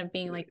distinction of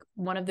being like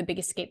one of the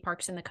biggest skate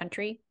parks in the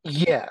country?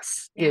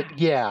 Yes,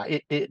 Yeah.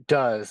 it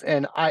does.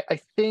 And I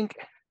think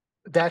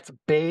that's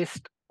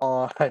based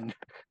on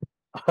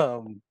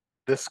um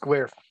the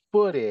square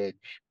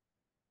footage,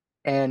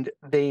 and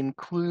they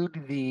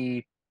include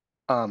the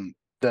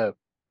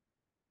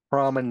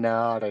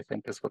promenade, I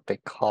think is what they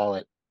call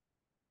it,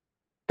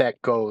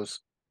 that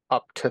goes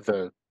up to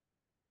the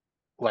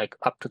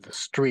up to the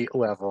street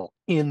level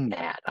in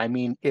that. I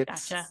mean,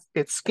 Gotcha.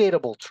 it's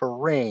skatable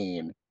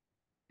terrain.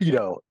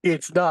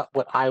 It's not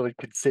what I would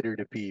consider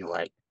to be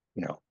like,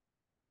 you know,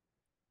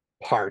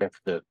 part of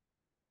the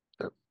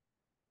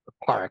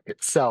park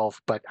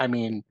itself. But I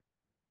mean,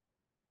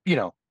 you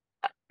know,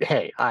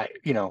 hey, I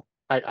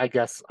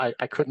guess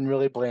I couldn't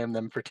really blame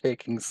them for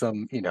taking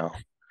some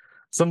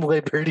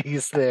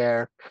liberties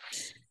there.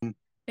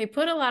 They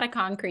put a lot of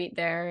concrete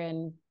there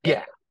and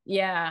Yeah.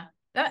 yeah.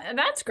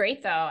 That's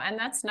great though. And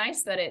that's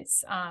nice that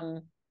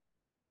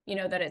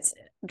that it's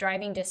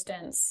driving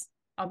distance,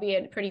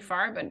 albeit pretty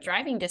far, but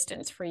driving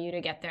distance for you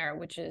to get there,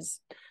 which is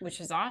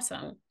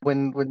awesome.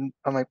 When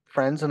my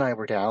friends and I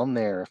were down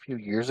there a few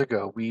years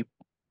ago, we,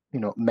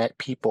 met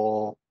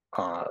people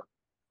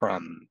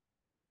from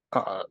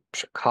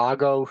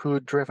Chicago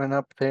who'd driven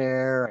up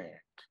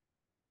there,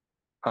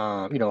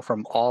 and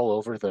from all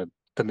over the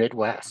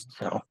Midwest.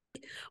 So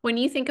When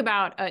you think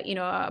about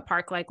a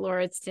park like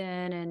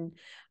Lauriston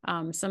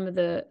and some of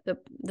the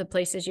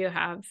places you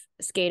have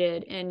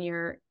skated in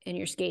your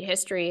skate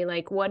history,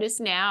 like what is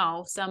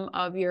now some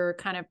of your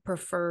kind of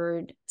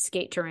preferred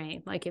skate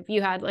terrain? Like if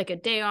you had like a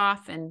day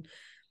off and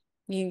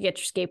you could get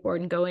your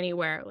skateboard and go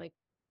anywhere, like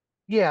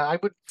yeah, I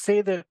would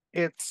say that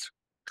it's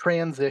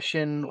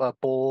transition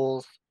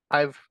bowls.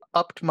 I've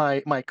upped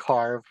my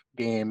carve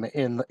game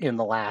in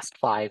the last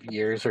 5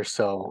 years or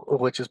so,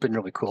 which has been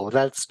really cool.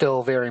 That's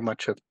still very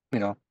much a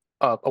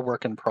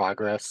work in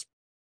progress.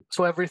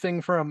 So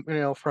everything from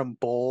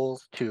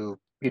bowls to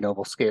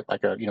we'll skate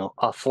like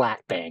a flat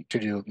bank to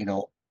do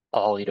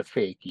ollie to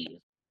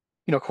fakie.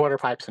 Quarter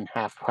pipes and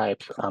half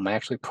pipes. I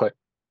actually put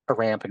a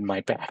ramp in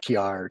my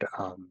backyard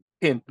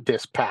in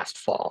this past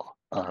fall.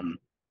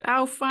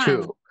 oh fun.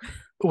 Too,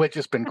 which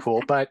has been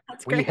cool. But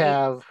That's we great.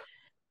 have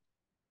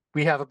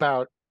we have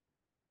about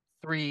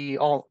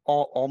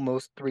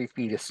almost 3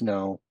 feet of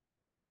snow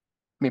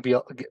maybe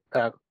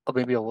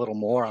maybe a little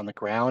more on the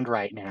ground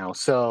right now.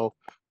 So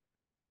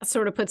That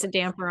sort of puts a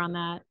damper on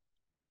that.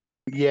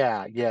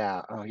 yeah,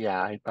 yeah, oh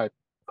yeah. I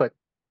put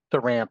the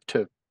ramp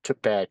to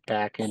bed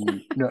back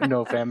in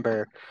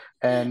November,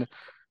 and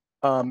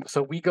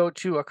so we go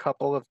to a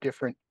couple of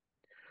different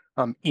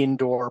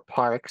indoor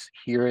parks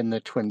here in the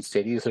Twin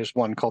Cities. There's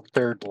one called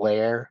Third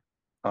Lair,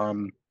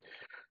 um,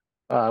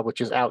 which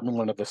is out in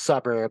one of the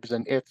suburbs,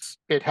 and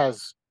it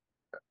has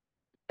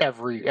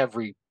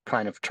every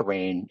kind of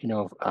terrain.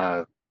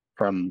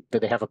 From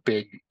they have a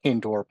big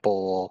indoor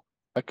bowl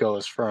that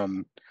goes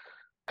from,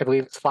 I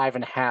believe it's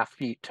 5.5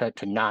 feet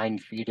to 9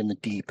 feet in the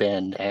deep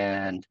end,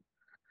 and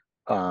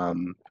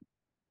um,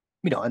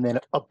 and then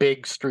a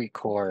big street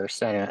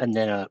course, and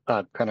then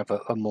a kind of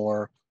a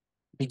more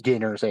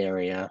beginners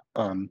area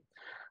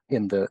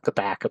in the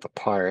back of the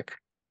park.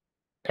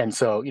 And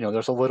so,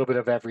 there's a little bit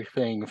of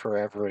everything for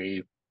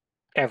every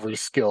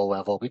skill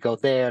level. We go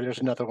there. There's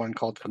another one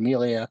called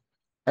Familia,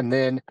 and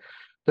then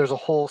there's a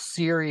whole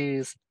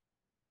series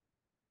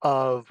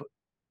of,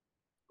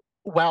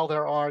 while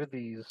there are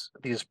these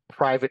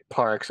private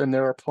parks and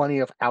there are plenty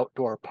of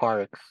outdoor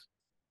parks,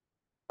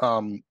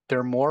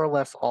 they're more or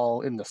less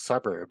all in the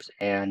suburbs.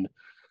 And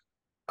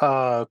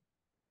uh,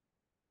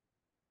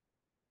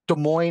 Des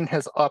Moines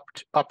has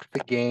upped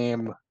the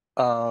game,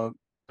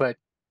 but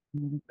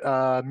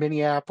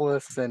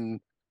Minneapolis and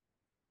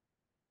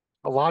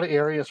a lot of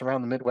areas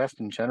around the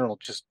Midwest in general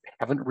just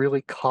haven't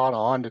really caught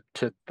on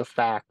to the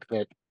fact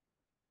that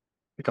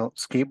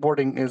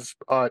skateboarding is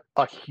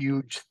a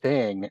huge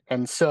thing.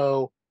 And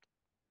so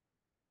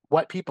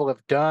what people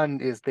have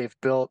done is they've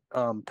built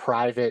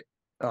private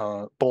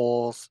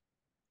bowls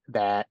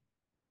that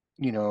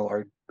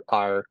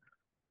are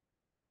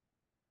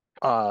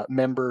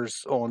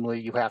members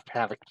only. You have to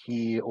have a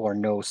key or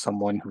know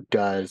someone who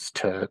does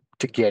to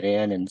get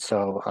in. And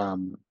so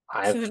So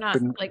I've they're not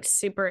been like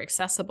super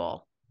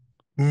accessible.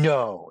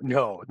 no,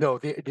 no, no.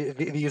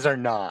 These are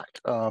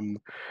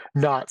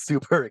not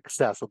super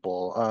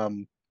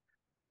accessible.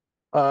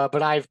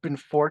 But I've been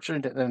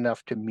fortunate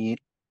enough to meet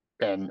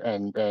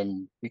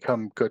and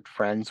become good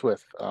friends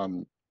with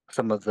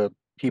some of the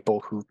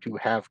people who do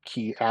have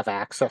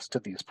access to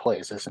these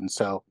places, and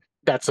so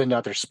that's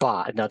another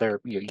spot,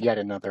 yet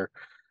another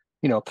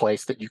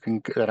place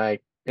that I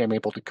am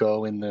able to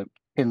go in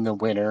the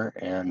winter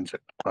and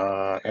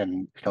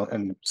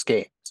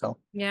skate. So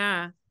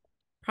Yeah.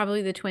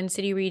 Probably the Twin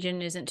City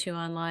region isn't too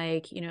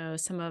unlike,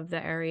 some of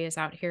the areas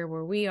out here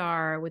where we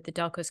are with the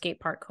Delco Skate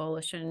Park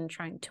Coalition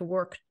trying to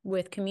work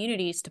with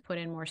communities to put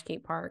in more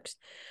skate parks.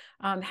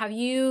 Have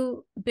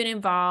you been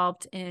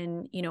involved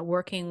in,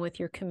 working with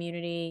your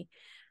community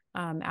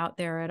out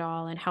there at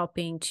all and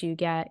helping to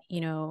get,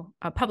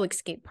 public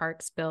skate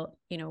parks built,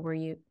 where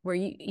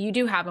you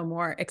do have a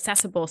more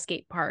accessible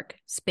skate park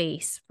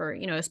space for,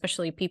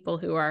 especially people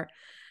who are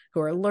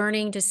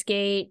learning to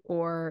skate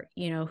or,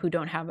 who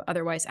don't have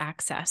otherwise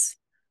access?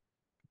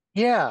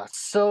 yeah,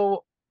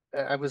 so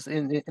I was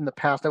in the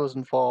past. I was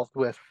involved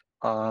with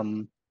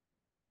um,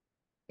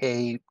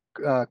 a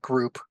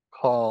group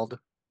called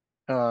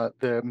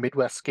the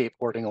Midwest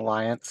Skateboarding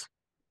Alliance.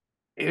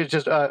 It was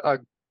just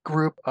a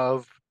group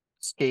of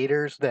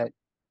skaters that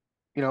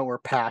were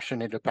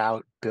passionate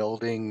about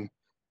building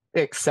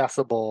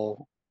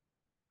accessible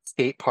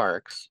skate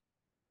parks,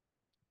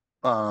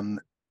 um,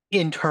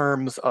 in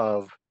terms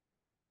of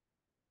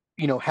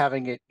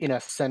having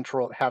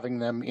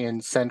them in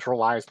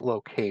centralized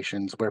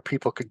locations where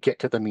people could get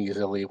to them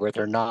easily, where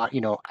they're not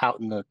out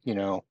in the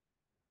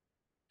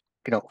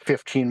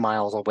 15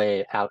 miles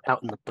away out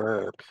in the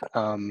burbs.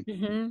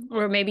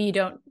 Or maybe you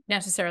don't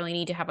necessarily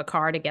need to have a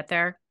car to get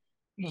there.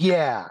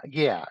 Yeah,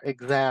 yeah,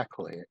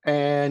 exactly.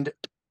 And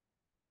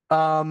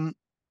um,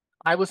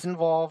 I was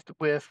involved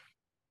with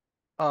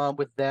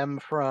them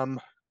from,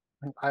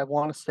 I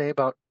want to say,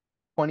 about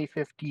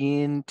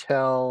 2015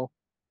 till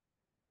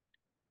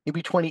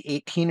maybe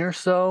 2018 or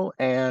so,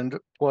 and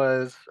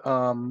was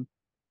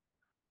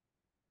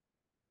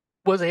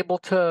able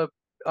to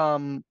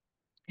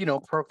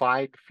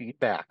provide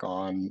feedback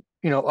on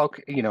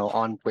okay,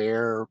 on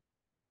where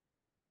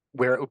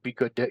it would be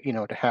good to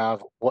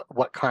have,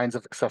 what kinds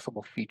of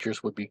accessible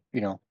features would be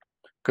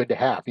good to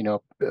have,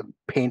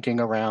 painting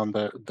around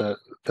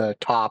the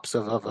tops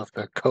of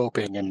the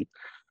coping and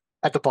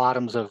at the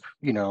bottoms of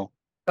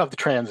the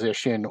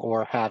transition,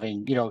 or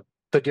having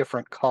the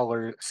different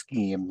color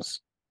schemes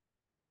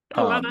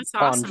Oh, wow, that's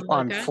awesome,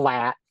 on Luka.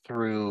 flat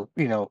through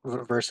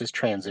versus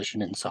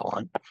transition and so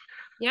on.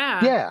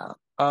 Yeah. Yeah.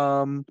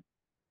 And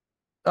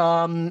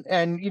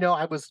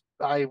I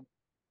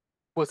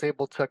was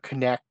able to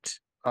connect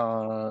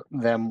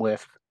them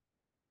with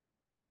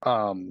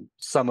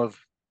some of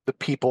the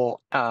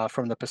people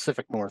from the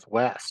Pacific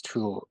Northwest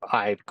who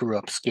I grew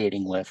up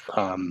skating with,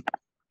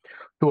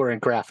 who are in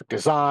graphic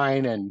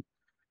design and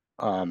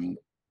um,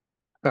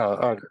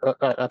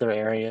 other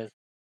areas.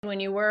 When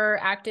you were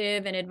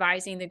active and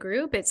advising the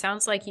group, it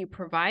sounds like you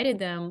provided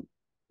them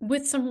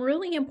with some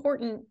really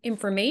important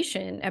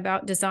information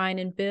about design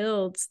and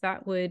builds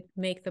that would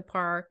make the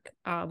park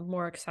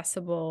more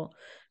accessible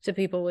to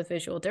people with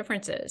visual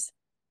differences.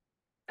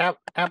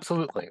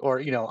 Absolutely.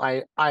 Or,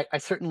 I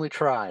certainly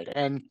tried.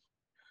 And,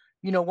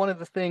 one of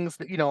the things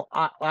that,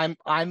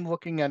 I'm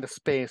looking at a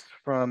space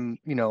from,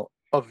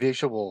 a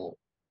visual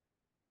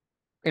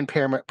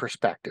impairment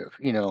perspective,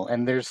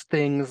 and there's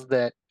things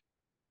that,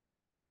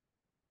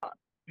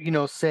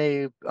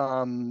 say,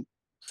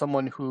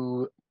 someone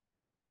who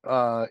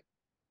uh,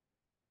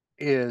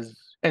 is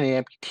an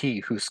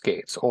amputee who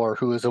skates or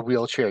who is a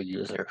wheelchair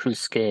user who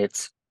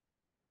skates,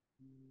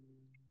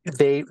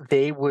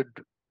 they would,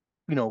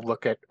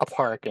 look at a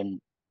park and,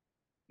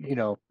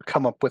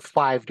 come up with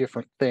five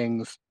different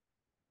things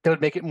that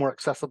would make it more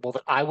accessible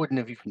that I wouldn't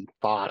have even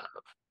thought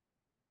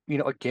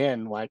of.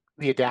 Again, like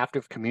the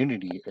adaptive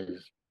community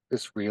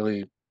is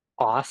really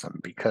awesome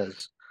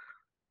because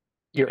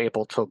you're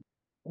able to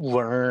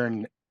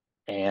learn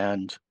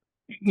and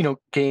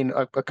gain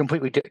a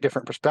completely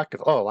different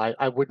perspective. Oh,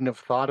 I wouldn't have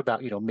thought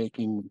about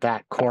making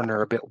that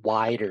corner a bit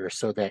wider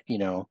so that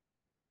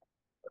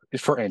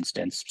for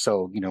instance,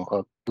 so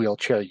a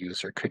wheelchair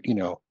user could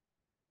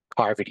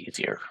carve it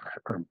easier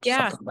or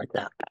Yeah. something like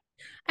that.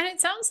 And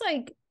it sounds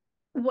like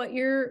what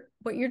you're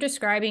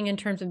describing in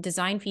terms of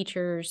design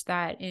features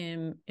that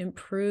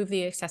improve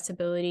the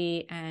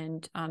accessibility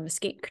and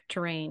escape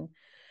terrain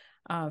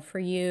for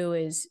you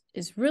is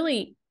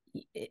really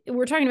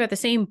we're talking about the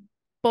same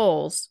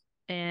bowls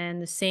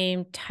and the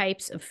same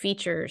types of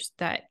features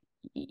that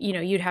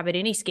you'd have at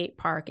any skate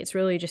park. It's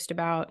really just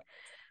about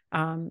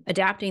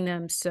adapting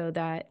them so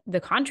that the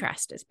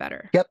contrast is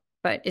better. Yep.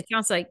 But it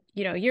sounds like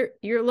you're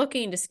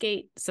looking to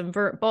skate some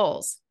vert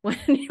bowls when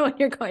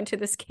you're going to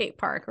the skate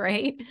park,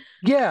 right?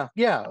 Yeah,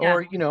 yeah, Yeah.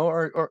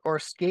 or or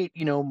skate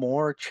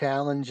more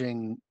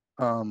challenging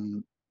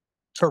um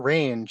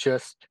terrain,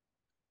 just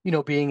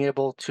being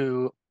able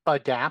to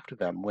adapt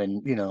them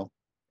when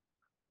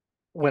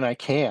I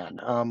can.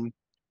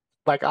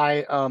 Like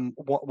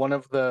one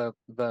of the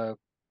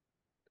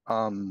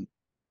um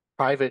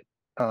private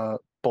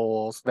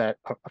bowls that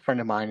a friend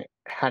of mine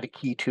had a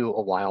key to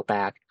a while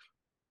back.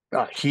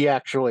 He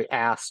actually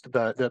asked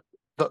the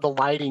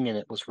lighting in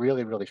it was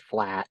really really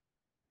flat,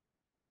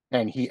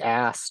 and he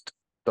asked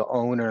the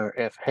owner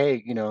if,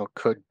 hey,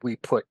 could we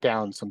put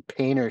down some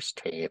painter's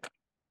tape?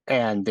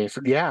 And they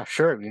said, yeah,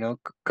 sure,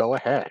 go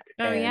ahead.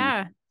 Oh And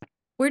yeah.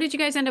 Where did you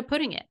guys end up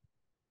putting it?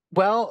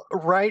 well,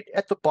 right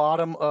at the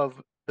bottom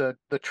of the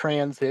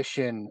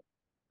transition,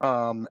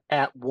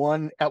 at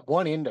one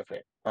end of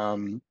it,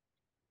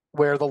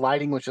 where the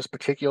lighting was just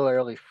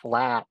particularly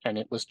flat and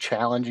it was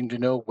challenging to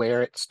know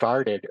where it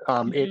started. It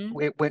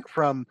Hmm. it went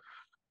from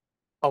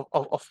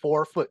a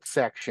 4 foot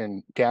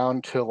section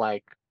down to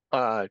like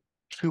a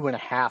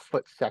 2.5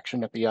 foot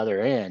section at the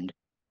other end.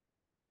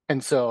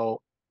 And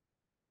so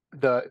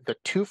the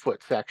 2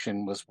 foot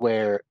section was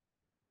where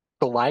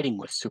the lighting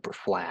was super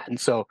flat. And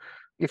so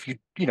if you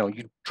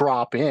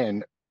drop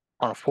in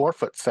on a 4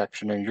 foot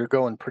section and you're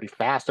going pretty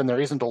fast and there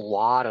isn't a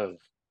lot of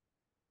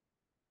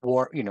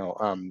war,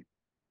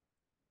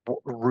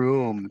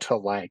 room to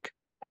like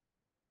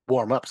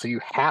warm up. So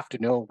you have to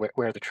know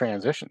where the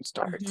transition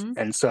starts. Hmm.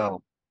 And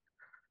so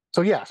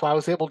yeah, so I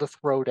was able to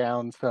throw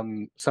down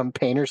some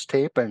painter's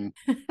tape, and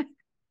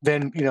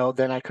then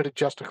I could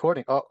adjust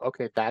according. Oh,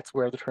 okay, that's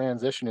where the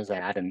transition is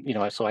at, and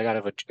so I got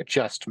to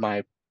adjust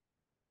my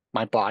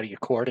body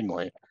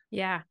accordingly.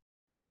 Yeah.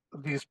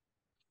 These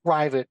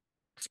private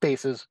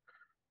spaces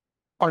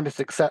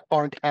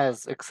aren't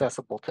as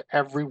accessible to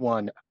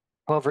everyone.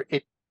 However,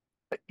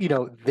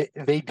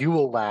 they do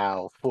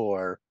allow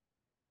for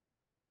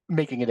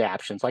making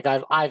adaptions. Like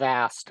I've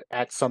asked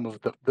at some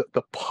of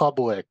the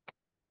public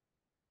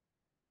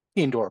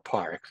indoor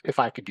parks if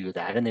I could do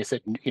that, and they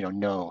said,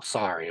 no,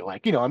 sorry.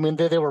 Like, I mean,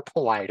 they were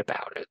polite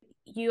about it.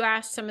 You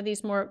asked some of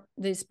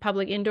these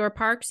public indoor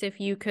parks if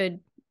you could,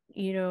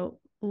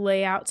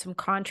 lay out some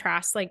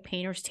contrast like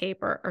painter's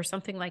tape or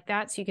something like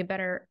that so you could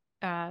better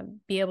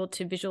be able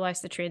to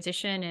visualize the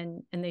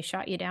transition and they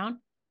shot you down.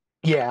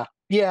 Yeah,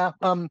 yeah.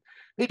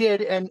 They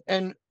did,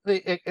 and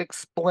they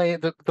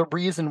explained the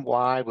reason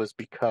why was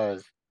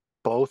because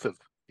both of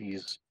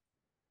these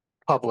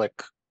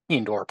public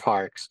indoor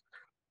parks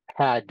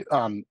had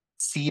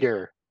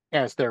cedar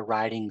as their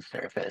riding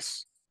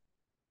surface,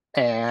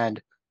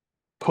 and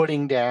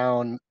putting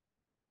down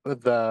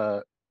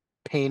the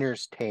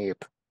painter's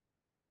tape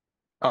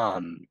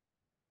um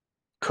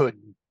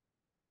could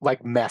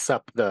like mess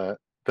up the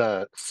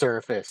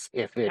surface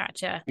if it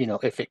Gotcha.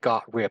 if it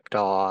got ripped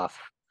off,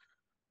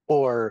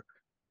 or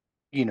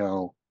you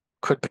know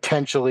could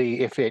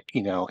potentially, if it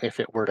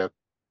were to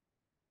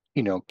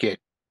get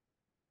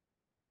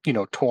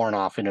torn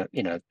off in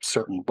a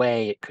certain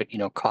way, it could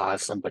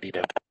cause somebody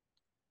to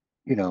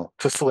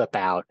slip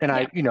out.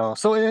 And Yeah.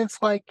 so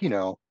it's like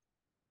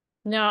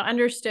No,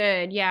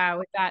 understood. Yeah,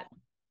 with that.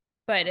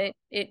 But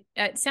it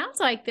sounds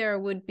like there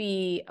would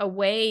be a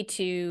way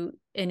to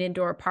an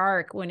indoor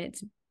park when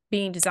it's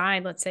being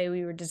designed. Let's say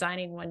we were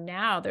designing one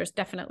now. There's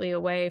definitely a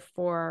way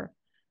for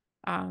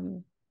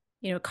um,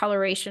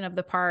 coloration of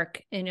the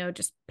park,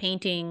 just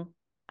painting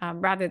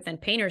rather than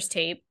painter's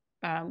tape,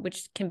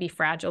 which can be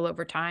fragile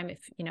over time if,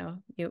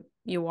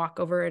 you walk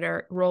over it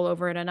or roll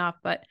over it enough,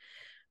 but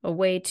a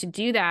way to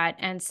do that.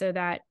 And so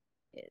that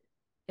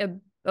a,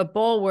 a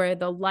bowl where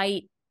the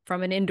light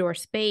from an indoor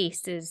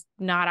space is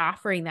not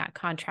offering that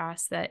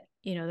contrast, that,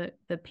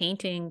 the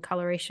painting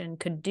coloration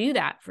could do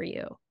that for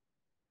you.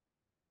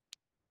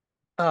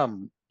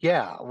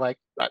 Yeah, like,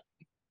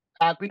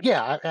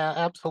 yeah,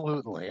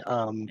 absolutely.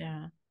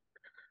 Yeah.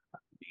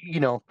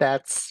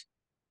 That's,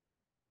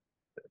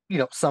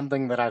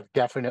 something that I've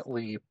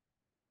definitely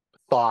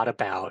thought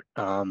about,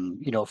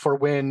 for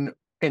when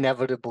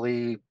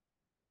inevitably,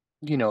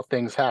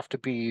 things have to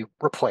be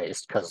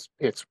replaced because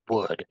it's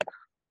wood.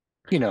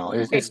 Is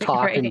Right,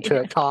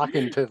 right.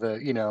 talking to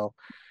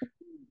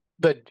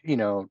the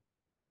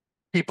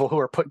people who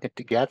are putting it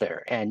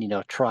together,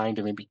 and trying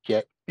to maybe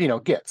get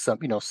some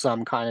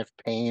some kind of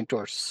paint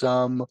or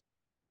some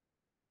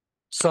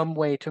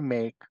way to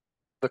make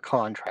the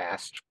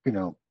contrast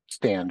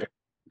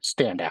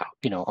stand out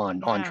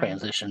on Yeah.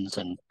 transitions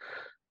and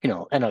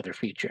other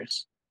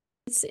features.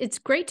 It's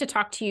great to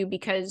talk to you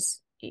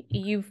because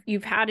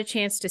you've had a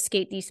chance to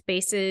skate these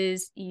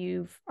spaces.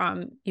 You've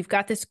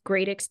got this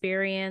great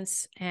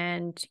experience,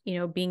 and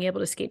being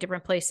able to skate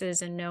different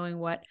places and knowing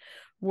what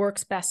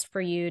works best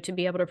for you to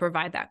be able to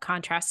provide that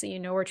contrast so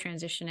where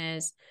transition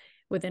is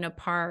within a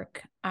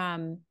park.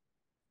 I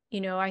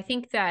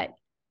think that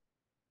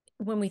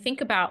when we think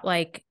about,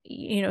 like,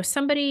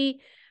 somebody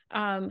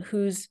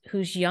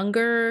who's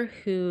younger,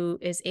 who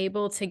is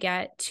able to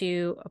get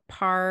to a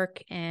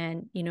park,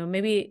 and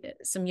maybe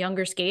some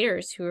younger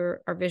skaters who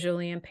are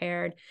visually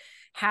impaired,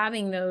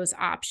 having those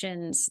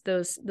options,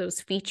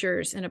 those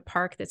features in a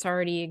park that's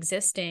already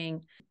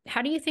existing,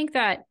 how do you think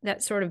that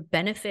sort of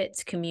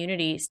benefits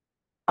communities?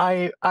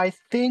 I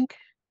think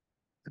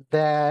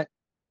that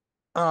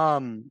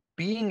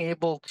being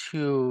able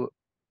to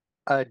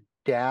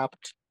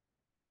adapt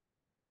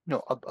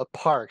a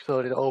park so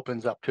that it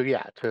opens up to,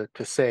 yeah, to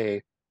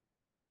say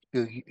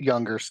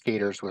younger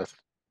skaters with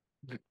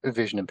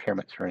vision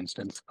impairments, for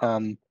instance,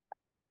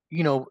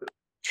 you know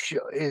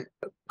it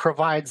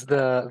provides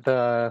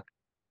the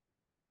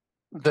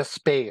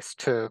space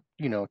to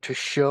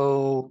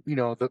show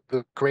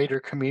the greater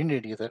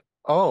community that,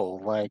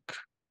 oh, like,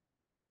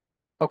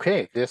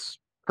 okay, this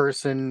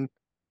person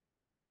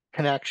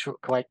can actually,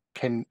 like,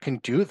 can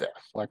do this,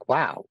 like,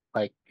 wow,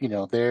 like,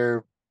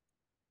 they're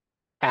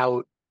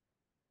out,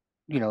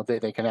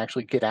 they can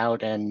actually get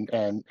out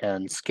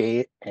and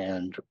skate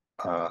and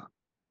uh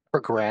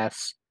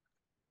progress,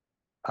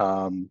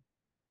 um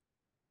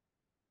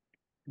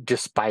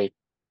despite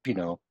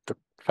the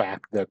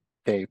fact that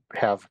they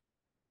have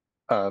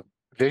a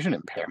vision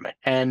impairment.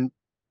 And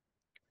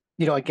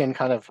again,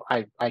 kind of,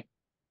 I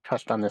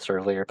touched on this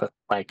earlier, but,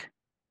 like,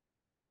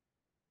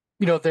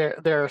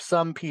 there are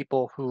some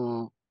people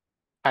who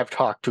I've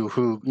talked to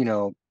who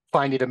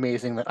find it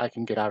amazing that I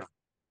can get out of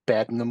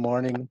bed in the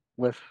morning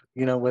with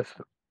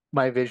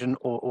my vision,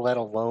 let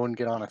alone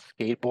get on a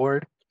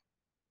skateboard.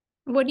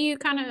 What do you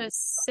kind of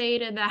say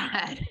to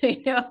that?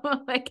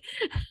 Like,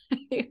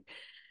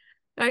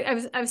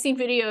 I've seen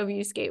video of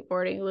you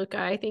skateboarding, Luka.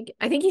 I think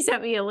he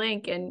sent me a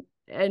link, and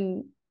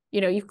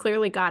you've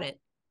clearly got it.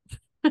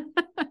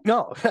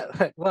 No,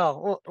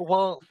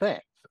 well,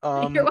 thanks.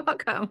 You're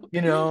welcome.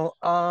 You know,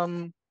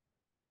 um,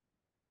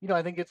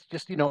 I think it's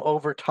just,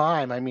 over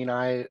time. I mean,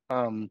 I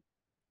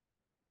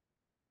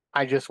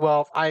just,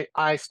 well,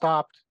 I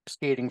stopped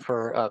skating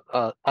for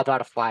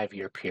about a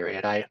 5-year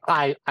period.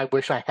 I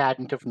wish I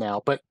hadn't have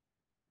now, but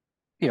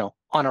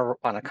on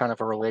a kind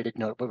of a related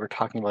note, we were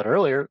talking about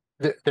earlier,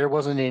 there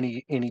wasn't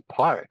any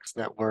parks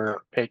that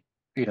were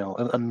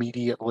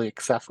immediately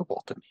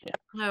accessible to me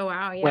Oh,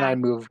 wow. when Yeah. I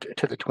moved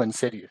to the Twin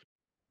Cities.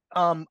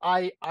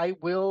 I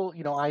will,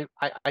 I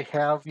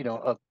have,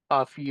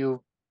 a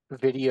few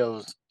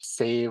videos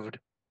saved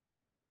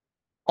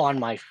on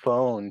my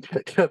phone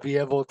to be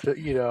able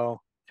to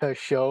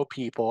show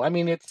people. I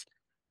mean,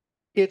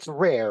 it's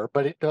rare,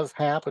 but it does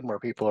happen where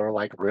people are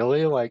like,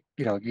 really, like,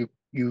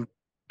 you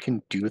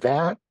can do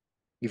that,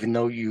 even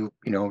though you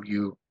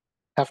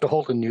have to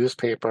hold a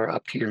newspaper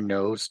up to your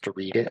nose to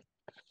read it,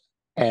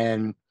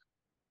 and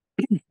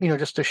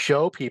just to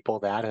show people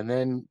that. And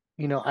then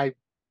I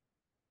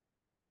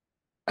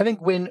think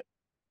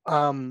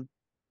um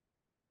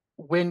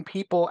when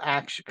people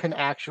can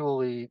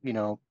actually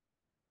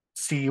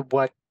see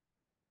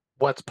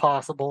what's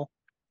possible.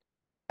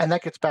 And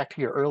that gets back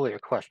to your earlier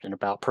question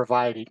about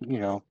providing,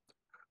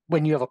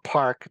 when you have a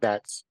park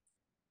that's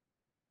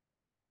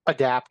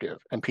adaptive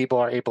and people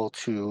are able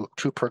to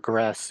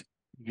progress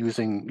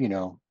using,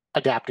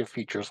 adaptive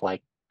features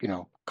like,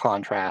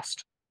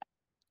 contrast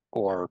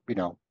or,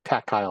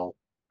 tactile,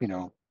 you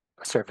know,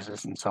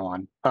 surfaces and so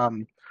on.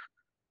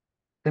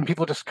 Then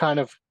people just kind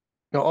of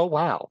go, oh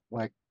wow,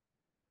 like,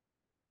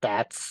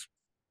 that's,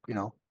 you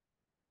know,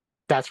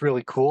 that's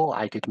really cool.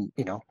 I didn't,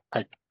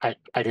 I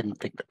didn't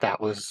think that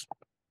was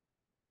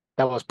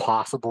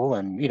possible.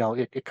 And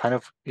it kind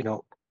of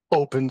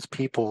opens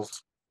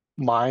people's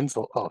minds,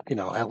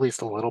 at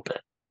least a little bit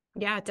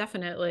Yeah,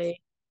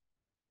 definitely.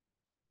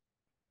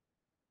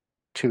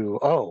 to,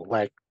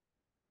 like,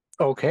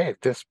 okay,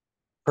 this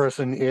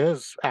person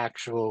is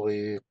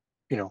actually,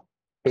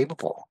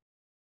 capable.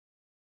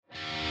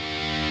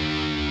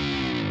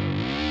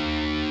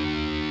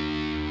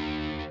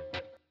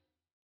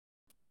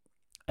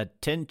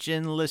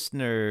 Attention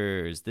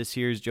listeners, this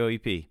here's Joey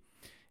P.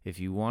 If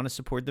you want to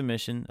support the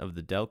mission of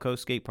the Delco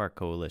Skate Park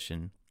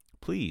Coalition,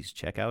 please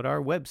check out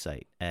our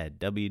website at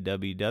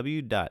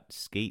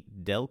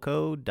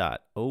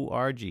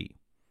www.skatedelco.org.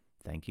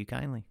 Thank you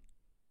kindly.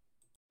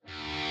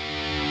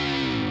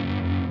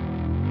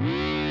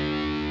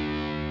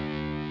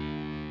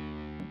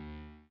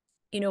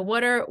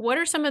 What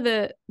are some of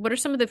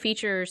the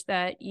features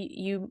that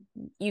you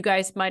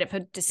guys might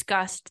have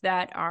discussed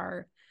that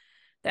are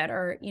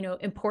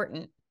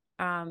important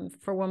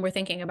for when we're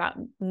thinking about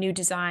new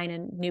design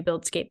and new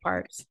build skate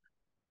parks?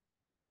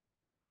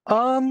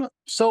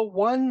 So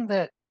one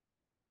that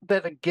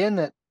again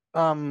that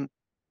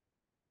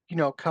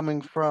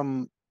coming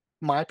from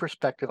my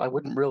perspective, I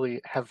wouldn't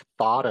really have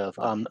thought of.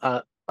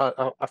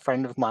 A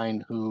friend of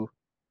mine who,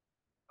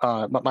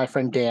 my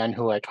friend Dan,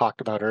 who I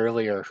talked about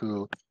earlier,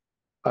 who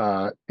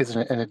is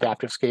an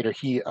adaptive skater.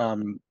 He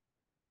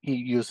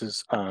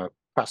uses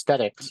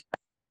prosthetics,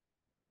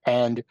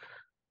 and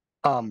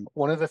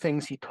one of the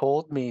things he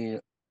told me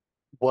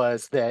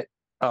was that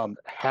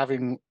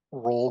having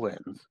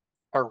roll-ins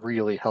are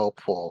really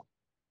helpful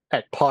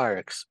at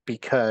parks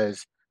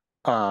because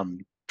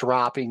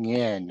dropping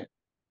in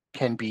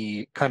can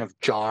be kind of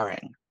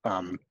jarring.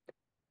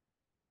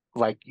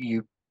 Like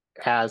you,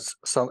 as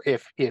some,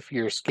 if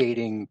you're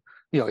skating,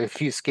 if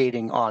he's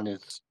skating on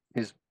his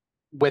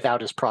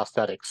without his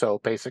prosthetic, so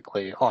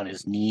basically on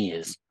his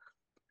knees,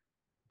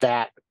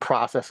 that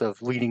process of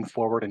leaning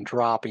forward and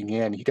dropping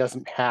in, he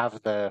doesn't have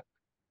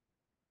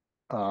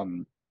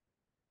um,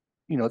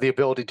 the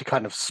ability to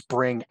kind of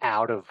spring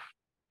out of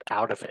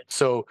it.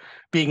 So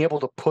being able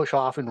to push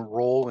off and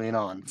roll in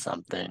on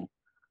something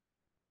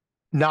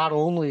not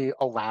only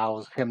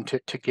allows him to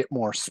get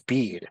more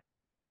speed,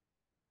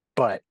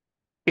 but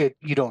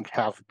you don't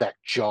have that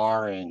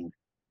jarring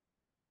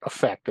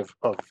effect of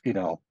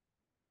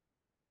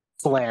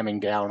slamming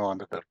down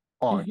onto the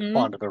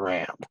onto the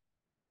ramp.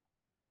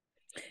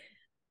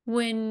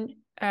 When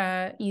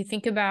you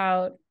think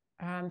about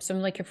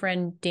someone like your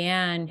friend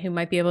Dan, who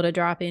might be able to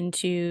drop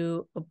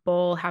into a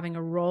bowl having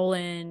a roll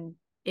in,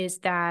 is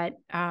that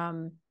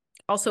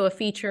also a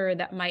feature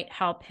that might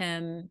help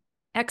him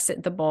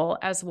exit the bowl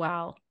as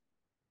well?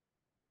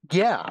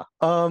 Yeah,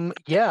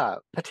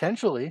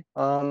 potentially,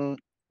 for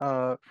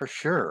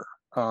sure.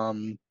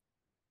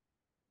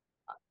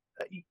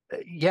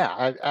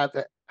 Yeah,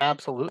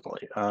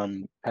 absolutely.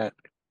 It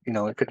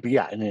could be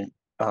an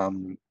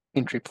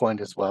entry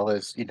point as well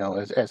as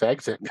as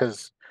exit,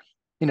 because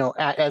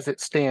as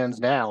it stands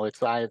now,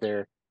 it's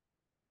either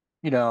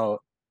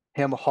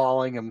him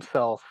hauling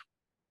himself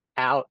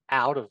out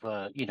of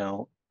a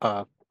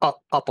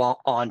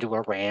onto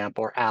a ramp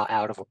or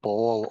out of a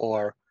bowl,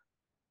 or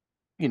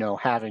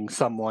having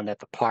someone at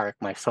the park,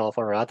 myself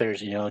or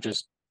others,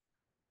 just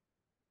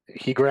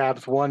he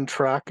grabs one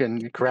truck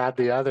and you grab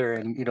the other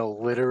and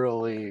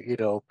literally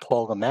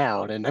pull them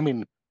out. And I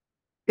mean,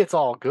 it's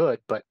all good,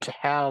 but to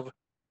have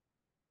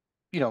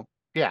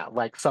yeah,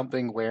 like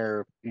something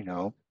where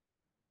an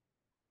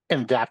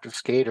adaptive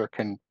skater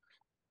can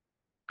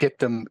get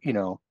them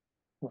like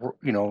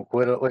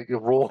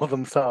roll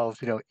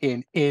themselves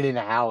in and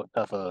out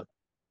of a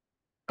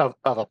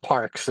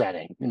park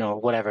setting,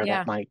 whatever Yeah.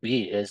 that might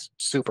be, is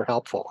super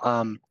helpful.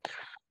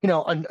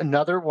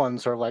 Another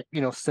ones are like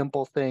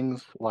simple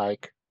things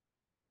like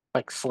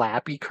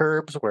slappy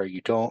curbs, where you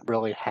don't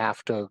really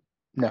have to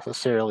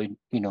necessarily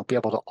be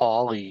able to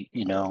ollie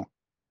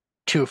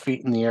 2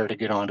 feet in the air to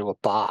get onto a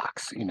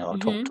box,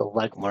 to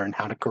like learn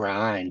how to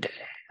grind,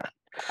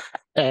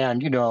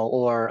 and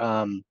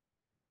or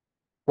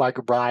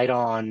like ride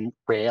on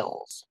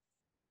rails,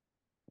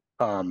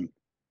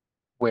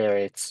 where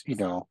it's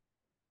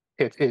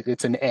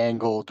it's an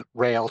angled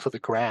rail to the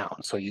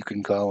ground, so you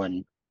can go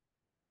and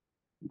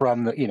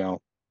run the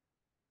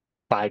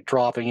by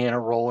dropping in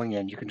or rolling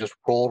in, you can just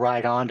roll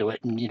right onto it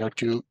and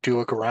do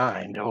a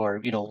grind,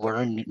 or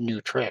learn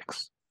new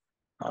tricks.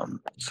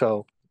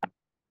 So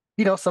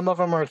some of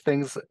them are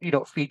things,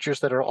 features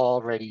that are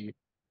already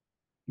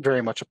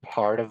very much a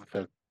part of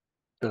the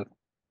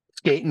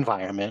skate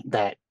environment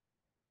that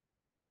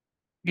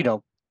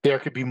there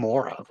could be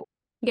more of.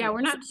 Yeah,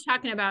 we're not just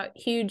talking about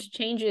huge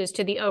changes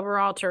to the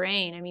overall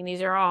terrain. I mean,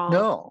 these are all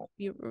No.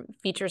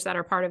 features that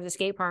are part of the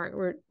skate park.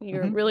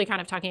 You're really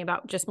kind of talking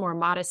about just more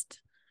modest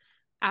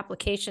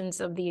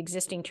applications of the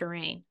existing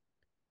terrain.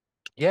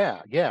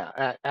 Yeah,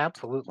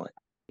 absolutely.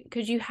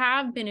 Because you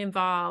have been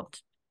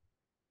involved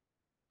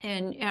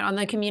and on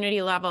the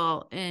community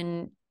level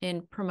in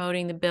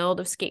promoting the build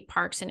of skate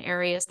parks in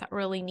areas that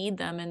really need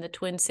them in the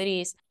Twin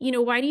Cities.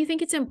 Why do you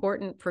think it's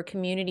important for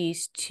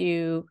communities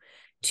to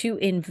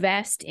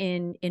invest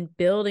in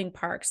building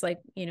parks, like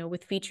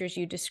with features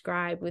you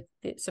describe, with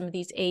some of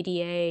these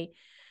ADA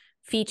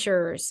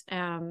features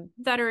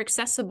that are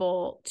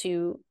accessible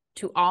to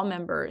all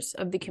members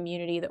of the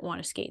community that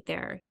want to skate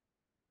there.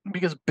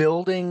 Because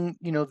building,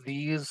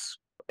 these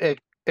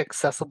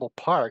accessible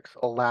parks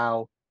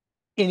allow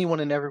anyone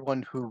and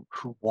everyone who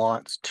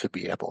wants to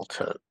be able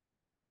to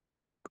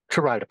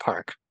ride a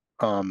park,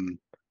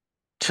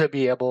 to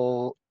be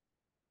able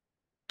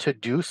to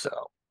do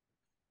so.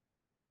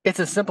 It's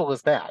as simple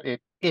as that.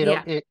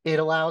 It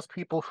allows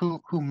people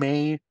who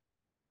may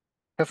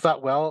have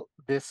thought, well,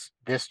 this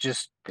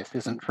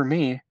isn't for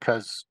me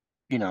because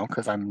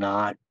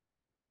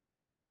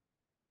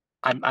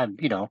I'm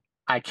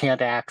I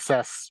can't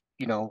access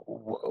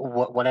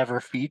whatever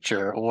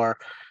feature, or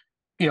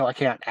I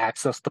can't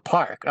access the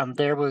park.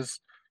 There was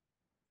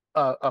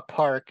a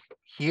park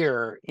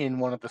here in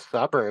one of the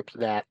suburbs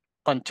that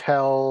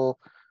until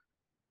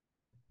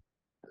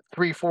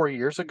 3-4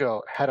 years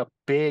ago had a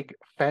big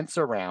fence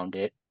around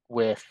it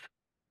with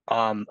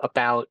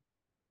about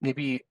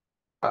maybe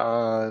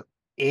 8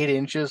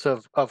 inches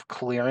of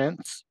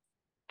clearance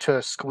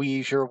to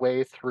squeeze your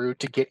way through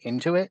to get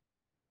into it,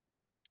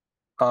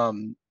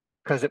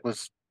 because it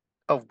was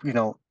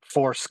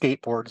for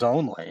skateboards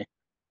only.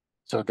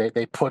 So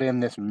they put in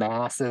this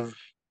massive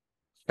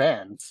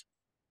fence,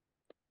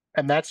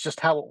 and that's just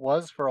how it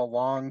was for a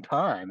long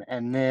time.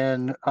 And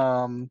then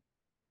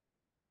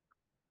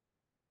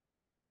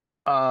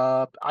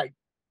I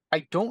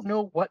don't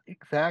know what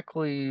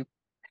exactly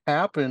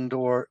happened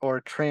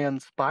or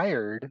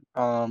transpired,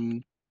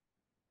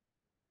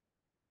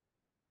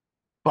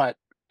 but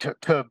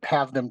to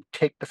have them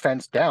take the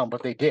fence down,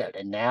 but they did,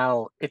 and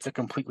now it's a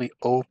completely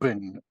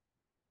open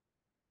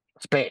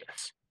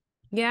space.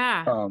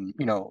 Yeah.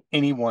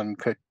 Anyone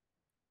could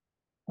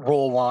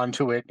roll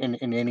onto it in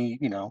any,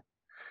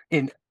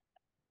 in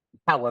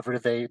however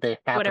they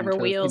happen Whatever to,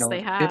 wheels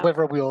they have.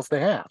 whatever wheels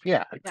they have.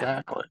 Yeah,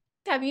 exactly.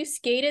 Have you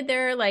skated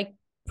there like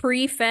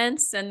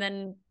pre-fence and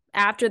then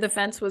after the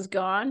fence was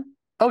gone?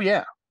 Oh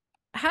yeah.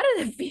 How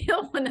did it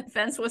feel when the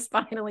fence was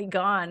finally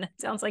gone?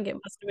 Sounds like it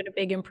must have been a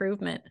big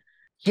improvement.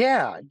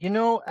 Yeah,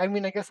 I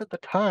mean, I guess at the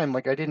time,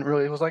 like, I didn't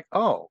really, it was like,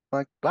 oh,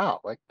 like,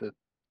 wow, like the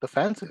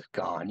fence is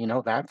gone,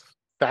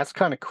 that's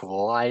kind of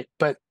cool.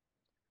 But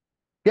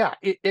yeah,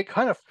 it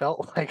kind of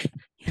felt like,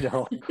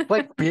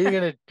 like being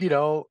in a,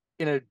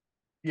 in a,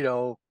 you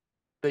know,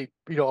 a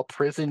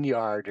prison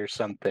yard or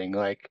something,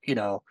 like,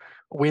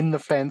 when the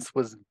fence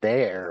was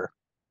there,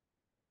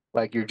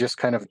 like, you're just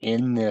kind of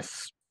in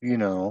this,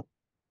 in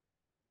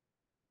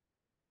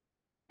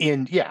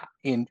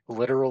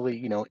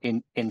literally,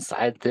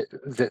 inside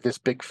this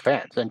big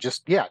fence, and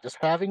just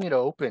having it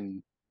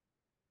open,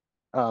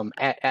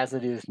 as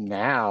it is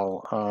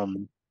now,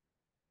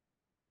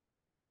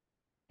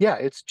 yeah,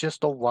 it's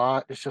just a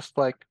lot. It's just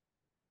like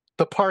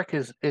the park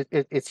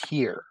it's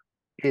here.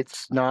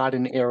 It's not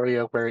an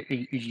area where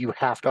you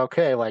have to,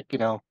 okay, like,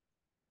 because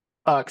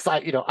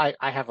I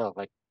have a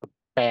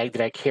bag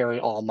that I carry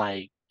all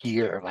my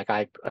gear, like,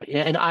 I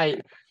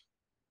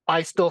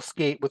still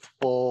skate with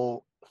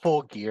full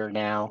gear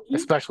now,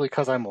 especially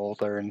because I'm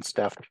older and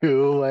stuff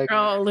too. Like,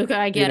 Oh, Luka,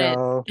 I get it.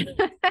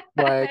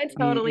 like, I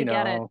totally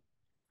get it.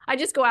 I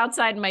just go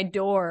outside my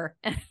door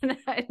and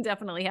I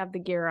definitely have the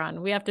gear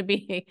on. We have to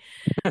be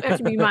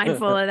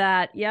mindful of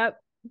that. Yep.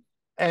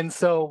 And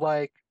so,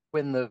 like,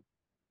 when the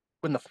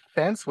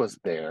fence was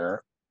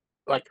there,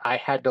 like, I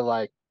had to,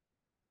 like,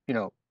 you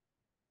know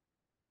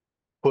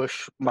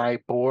push my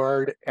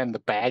board and the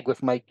bag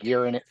with my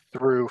gear in it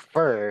through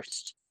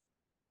first,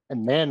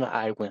 and then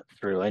I went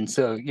through. And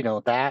so,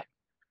 that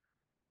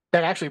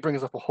actually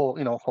brings up a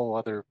whole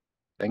other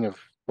thing of,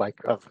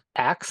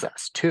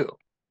 access too.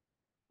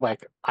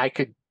 Like, I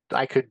could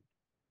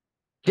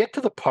get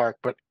to the park,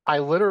 but I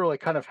literally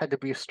kind of had to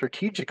be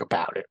strategic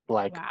about it.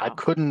 Like, I Wow.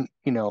 couldn't,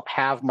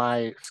 have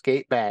my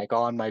skate bag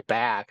on my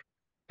back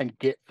and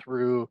get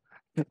through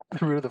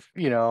the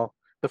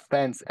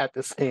fence at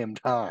the same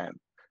time.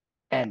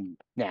 And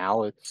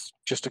now it's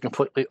just a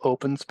completely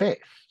open space.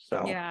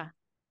 So Yeah.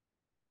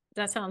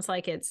 That sounds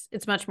like it's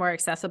much more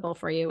accessible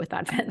for you with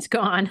that fence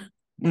gone.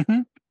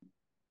 mhm.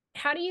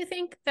 How do you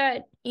think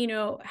that,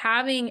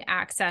 having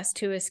access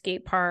to a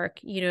skate park,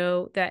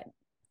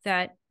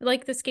 that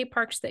like the skate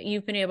parks that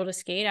you've been able to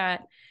skate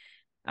at,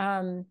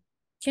 can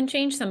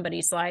change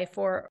somebody's life?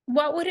 Or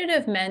what would it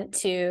have meant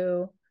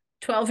to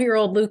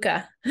 12-year-old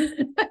Luka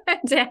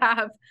to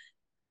have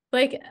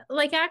like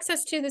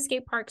access to the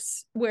skate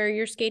parks where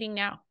you're skating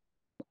now?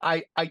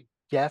 I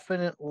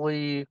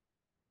definitely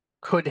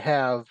could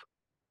have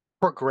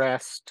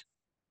progressed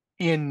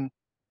in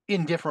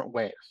different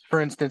ways.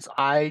 For instance,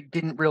 I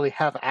didn't really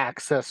have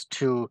access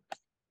to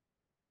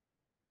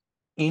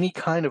any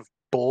kind of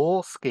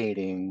bowl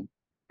skating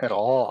at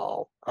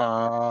all,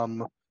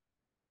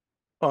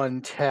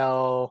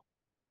 until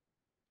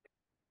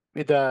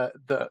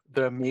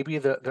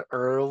the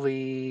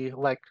early,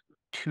 like,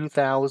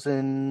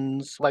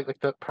 2000s,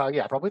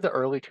 probably the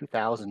early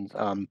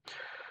 2000s.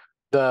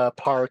 The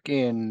park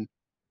in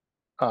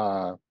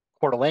Coeur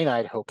d'Alene,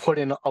 Idaho, put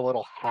in a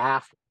little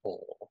half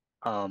bowl,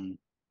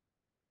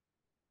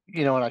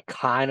 and I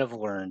kind of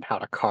learned how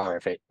to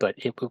carve it, but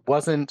it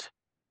wasn't,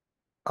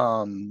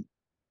 it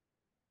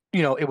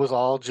was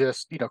all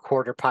just,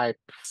 quarter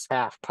pipes,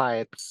 half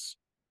pipes.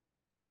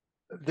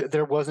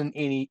 There wasn't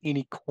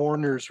any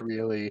corners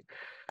really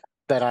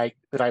that I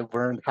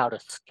learned how to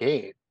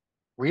skate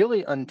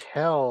really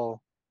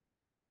until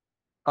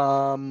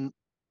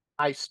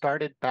I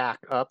started back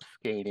up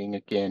skating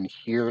again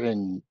here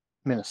in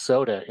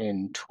Minnesota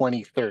in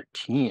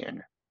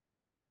 2013,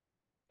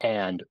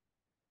 and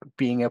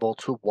being able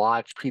to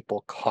watch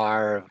people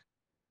carve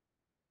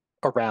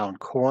around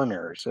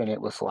corners, and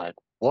it was like,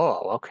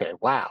 whoa, okay,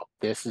 wow,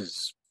 this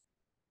is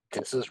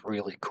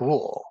really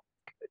cool.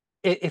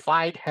 If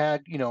I'd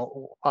had,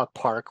 a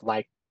park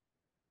like,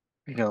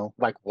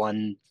 like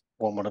one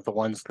of the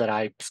ones that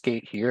I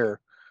skate here,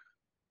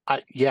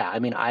 I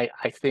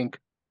think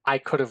I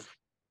could have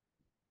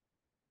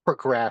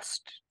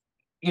progressed,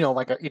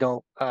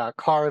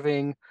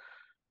 carving,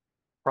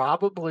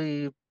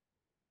 probably,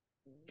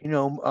 you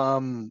know,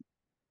 um,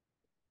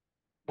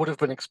 would have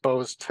been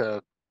exposed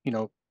to, you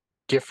know,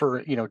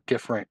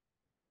 different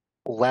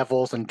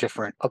levels and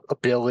different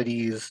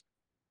abilities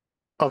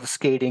of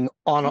skating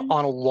on Mhm.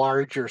 on a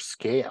larger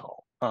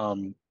scale.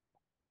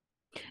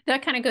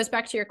 That kind of goes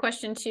back to your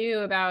question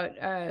too about,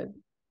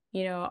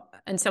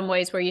 in some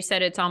ways where you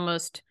said it's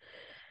almost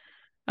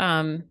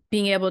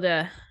being able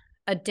to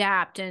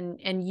adapt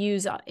and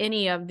use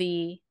any of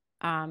the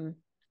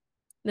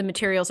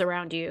materials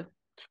around you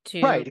Right, to,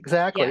 yeah,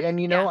 exactly. And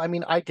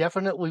yeah, I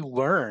definitely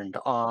learned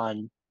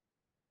on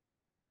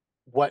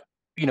what,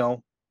 you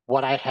know,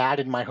 what I had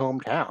in my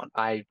hometown.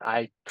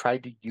 I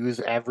tried to use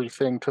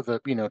everything to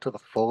the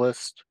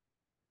fullest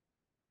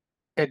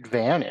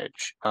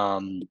advantage,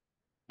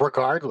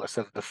 regardless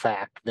of the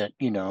fact that,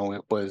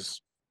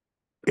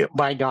 it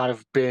might not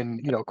have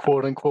been,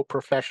 quote unquote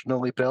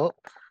professionally built,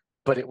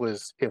 but it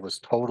was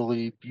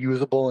totally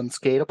usable and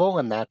skatable,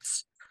 and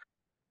that's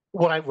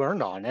what I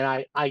learned on.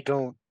 And I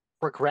don't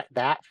regret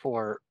that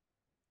for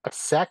a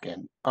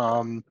second.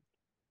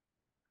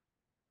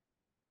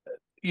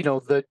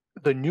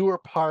 The newer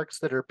parks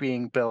that are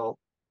being built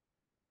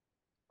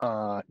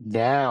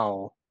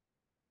now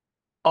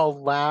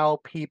allow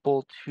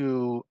people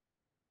to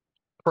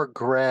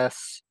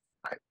progress.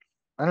 I,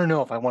 I don't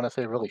know if I want to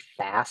say really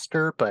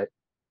faster, but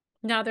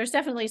no, there's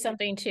definitely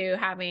something to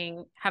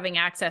having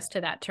access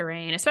to that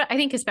terrain. I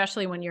think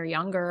especially when you're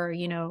younger,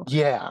 yeah,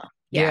 yeah.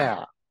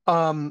 yeah.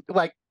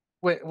 Like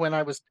when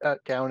I was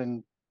down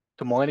in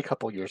Des Moines a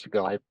couple years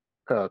ago, I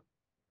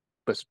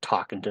was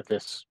talking to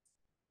this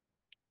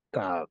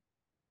uh,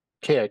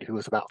 kid who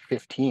was about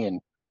 15,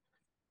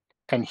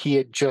 and he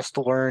had just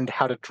learned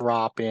how to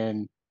drop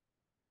in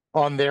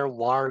on their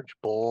large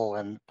bowl,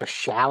 and the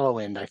shallow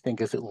end I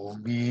think is at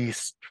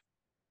least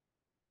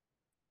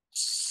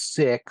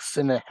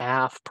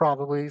 6.5,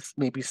 probably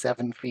maybe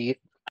 7 feet.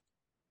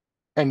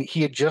 And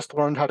he had just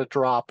learned how to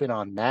drop in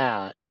on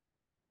that,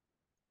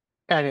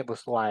 and it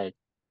was like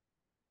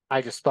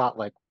I just thought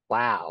like,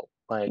 wow,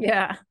 like,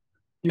 Yeah.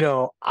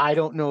 I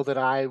don't know that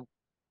I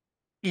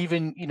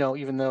even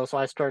though, so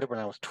I started when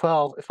I was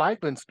 12. If I'd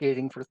been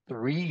skating for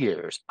 3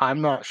 years,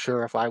 I'm not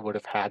sure if I would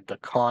have had the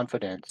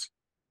confidence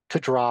to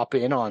drop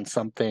in on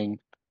something,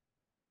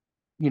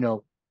 you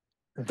know,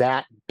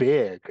 that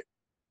big.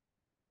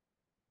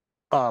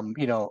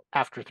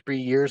 After 3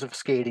 years of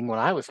skating when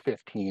I was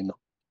 15,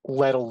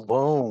 let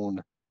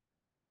alone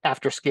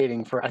after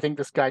skating for, I think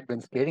this guy'd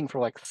been skating for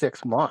like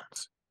 6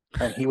 months,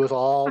 and he was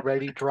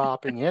already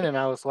dropping in, and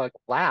I was like,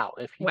 wow,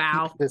 if he keeps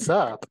Wow. this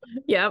up,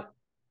 Yep.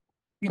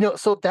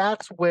 so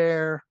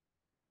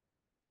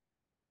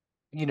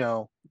you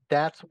know,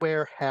 that's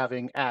where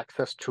having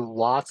access to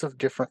lots of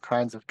different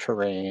kinds of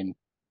terrain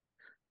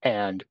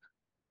and,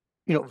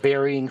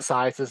 varying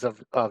sizes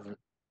of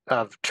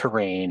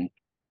terrain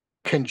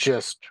can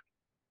just,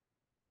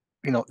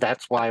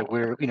 that's why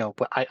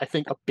but I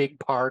think a big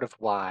part of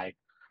why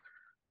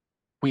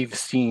we've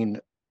seen,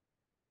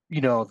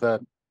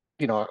 the,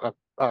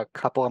 a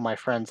couple of my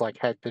friends like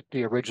had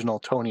the original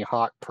Tony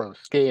Hawk Pro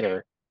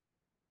Skater.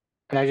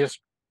 And I just,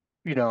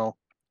 you know,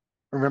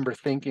 remember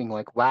thinking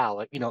like, wow,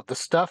 like, the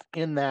stuff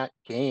in that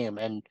game,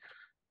 and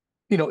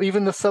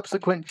even the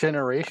subsequent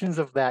generations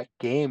of that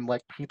game,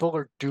 like people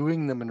are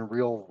doing them in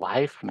real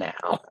life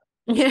now,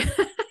 Yeah.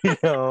 you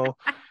know,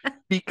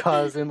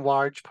 because in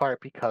large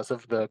part because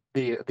of the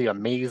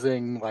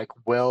amazing, like,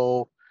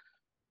 well,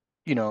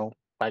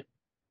 like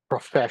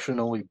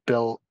professionally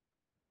built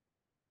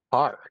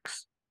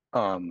parks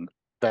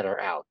that are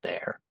out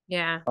there.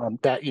 Yeah.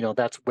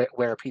 That's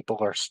where people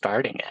are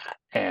starting at.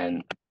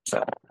 And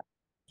so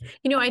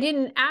I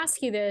didn't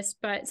ask you this,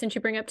 but since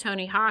you bring up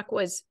Tony Hawk,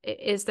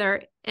 is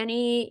there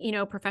any,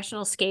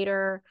 professional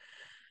skater,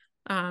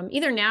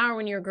 either now or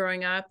when you were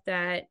growing up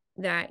that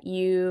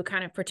you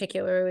kind of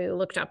particularly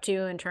looked up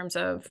to in terms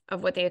of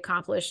what they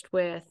accomplished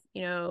with,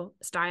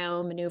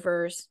 style,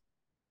 maneuvers?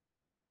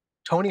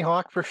 Tony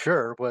Hawk for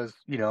sure was,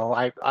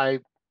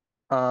 I'd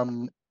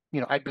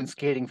been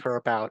skating for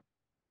about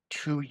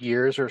 2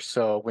 years or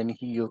so when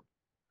he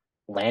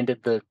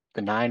landed the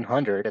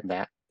 900, and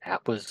that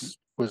was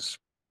was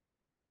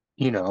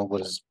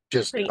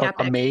just Pretty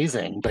epic.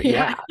 amazing. But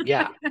yeah.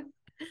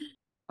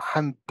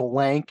 I'm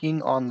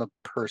blanking on the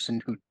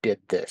person who did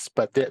this,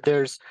 but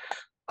there's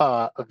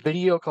a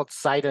video called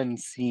Sight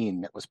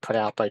Unseen that was put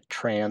out by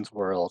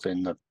Transworld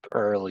in the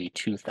early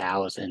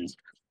 2000s.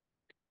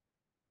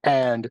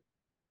 And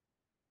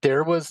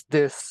there was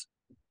this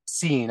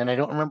scene, and I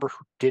don't remember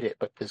who did it,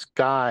 but this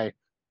guy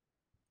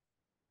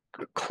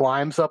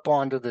climbs up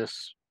onto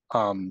this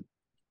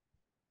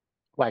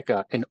like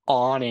an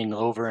awning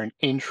over an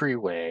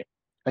entryway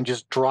and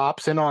just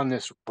drops in on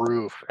this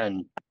roof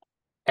and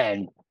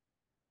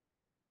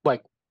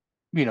like,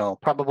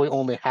 probably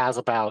only has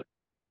about,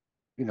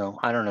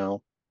 I don't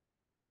know,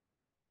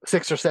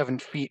 6 or 7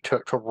 feet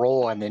to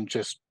roll, and then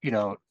just,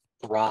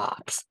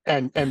 drops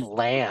and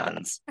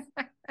lands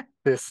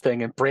this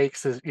thing and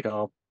breaks his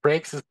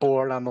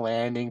board on the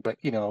landing, but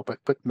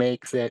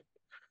makes it.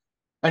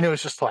 And it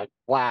was just like,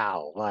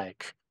 wow,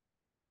 like,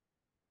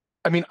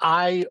 I mean,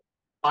 I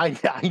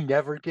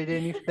never did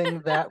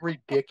anything that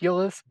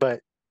ridiculous, but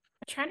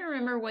I'm trying to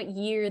remember what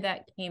year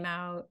that came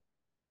out.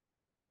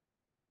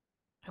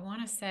 I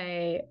want to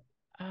say,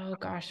 oh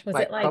gosh, was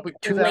it like probably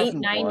late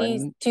 2001,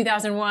 90s?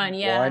 2001,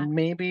 yeah.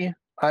 maybe.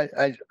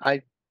 2001.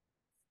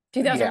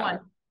 Yeah.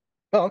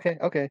 Oh,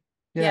 okay.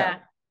 Yeah.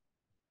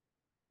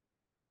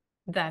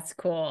 That's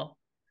cool.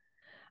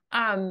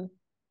 Well,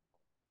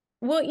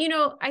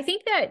 I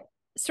think that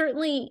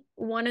certainly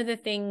one of the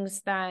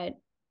things that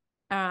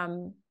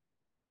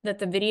that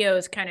the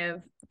videos kind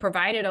of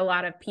provided a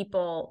lot of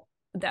people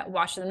that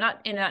watched them,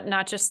 not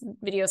just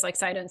videos like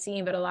Sight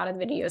Unseen, but a lot of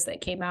the videos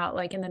that came out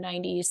like in the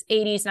 90s,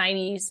 80s,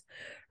 90s,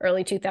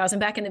 early 2000s,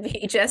 back in the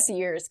VHS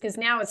years, because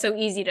now it's so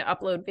easy to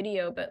upload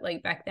video, but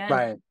like back then,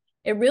 Right.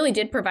 it really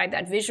did provide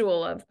that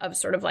visual of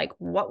sort of like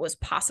what was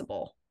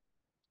possible.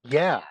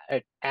 Yeah,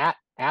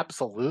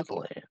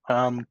 absolutely.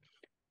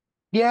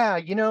 Yeah,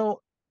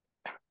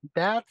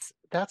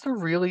 that's a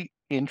really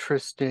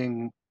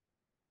interesting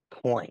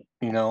point,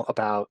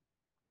 about,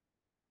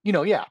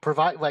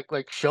 provide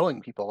like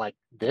showing people like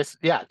this,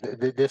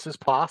 this is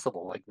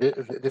possible, like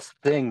this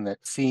thing that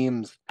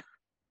seems,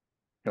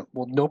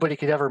 well, nobody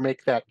could ever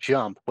make that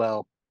jump.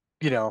 Well,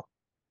 all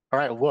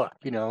right, look,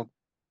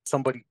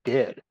 somebody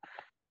did.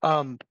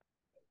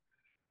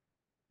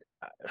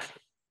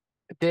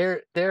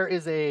 There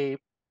is a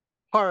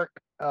park,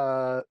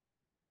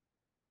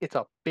 it's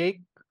a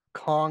big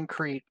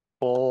concrete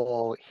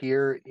bowl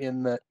here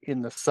in the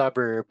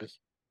suburbs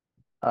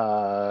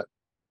of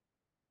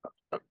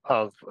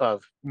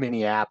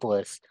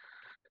Minneapolis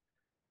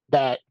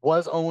that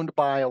was owned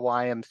by a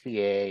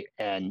YMCA,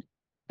 and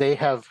they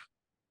have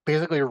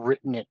basically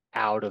written it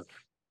out of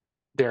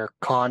their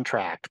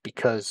contract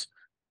because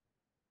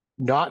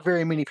not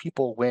very many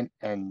people went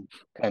and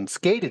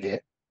skated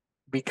it,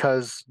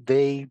 because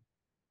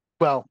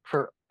well,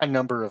 for a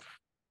number of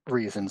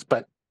reasons,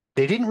 but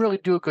they didn't really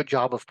do a good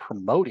job of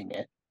promoting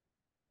it.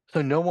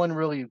 So no one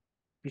really,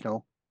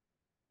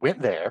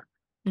 went there.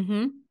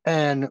 Mm-hmm.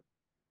 And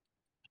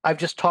I've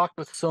just talked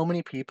with so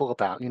many people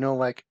about,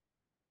 like,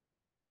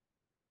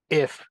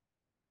 if,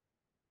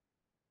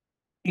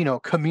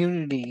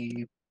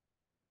 community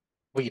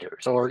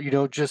leaders or,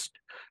 just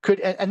could,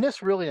 and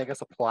this really, I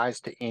guess,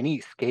 applies to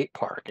any skate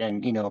park,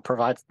 and,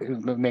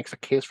 makes a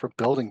case for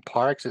building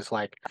parks, is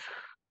like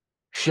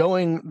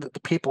showing the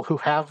people who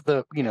have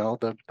the,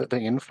 the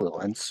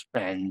influence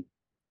and,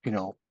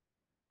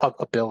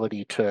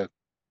 ability to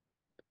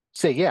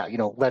say, yeah,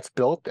 let's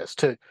build this,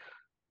 to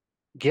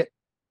get,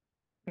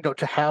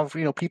 to have,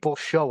 people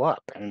show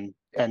up and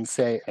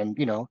say, and,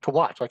 to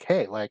watch, like,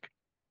 hey, like,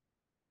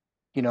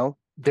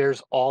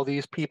 there's all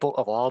these people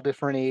of all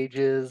different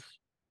ages,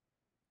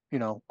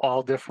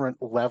 all different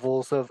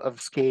levels of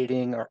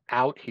skating are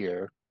out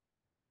here,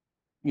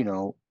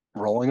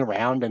 rolling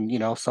around,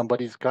 and,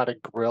 somebody's got a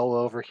grill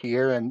over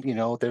here, and,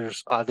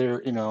 there's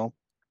other,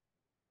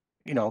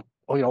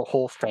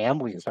 whole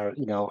families are,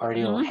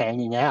 Mhm.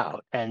 hanging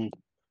out, and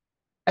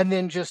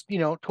then just,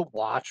 to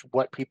watch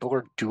what people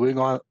are doing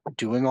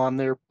on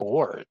their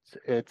boards.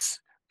 It's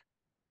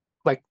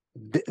like,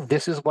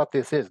 this is what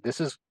this is.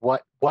 This is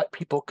what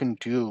people can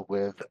do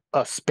with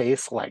a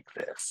space like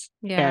this.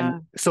 Yeah.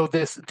 And so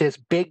this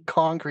big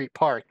concrete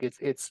park,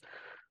 it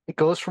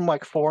goes from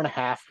like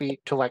 4.5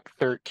 feet to like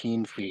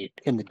 13 feet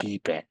in the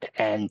deep end.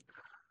 And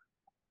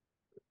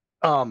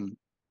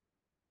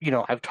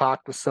I've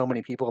talked with so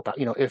many people about,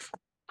 if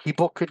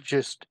people could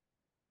just,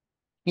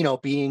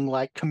 being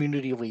like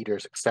community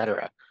leaders,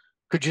 etc.,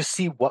 could just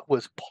see what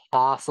was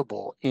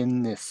possible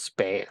in this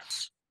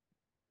space,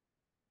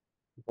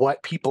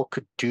 what people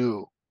could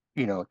do,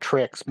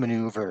 tricks,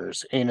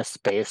 maneuvers in a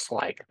space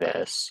like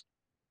this,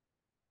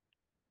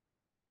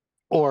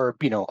 or,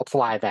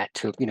 apply that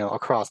to,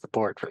 across the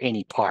board for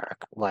any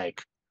park,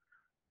 like,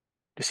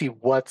 to see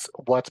what's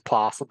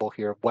possible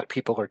here, what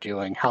people are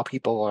doing, how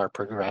people are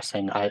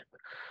progressing.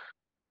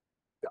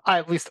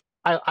 At least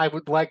I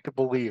would like to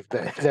believe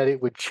that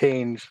it would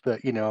change the,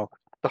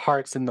 the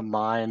hearts and the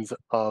minds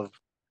of,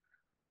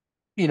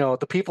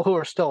 the people who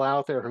are still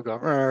out there who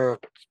go,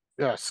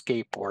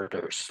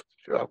 skateboarders.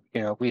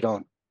 we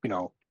don't, we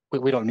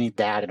don't need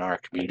that in our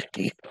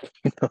community.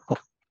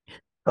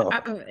 So,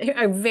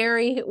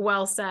 Very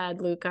well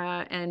said,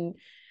 Luka, and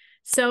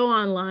so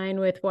online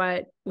with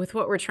what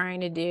we're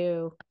trying to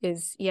do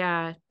is,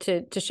 to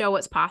show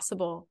what's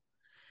possible.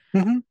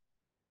 mhm.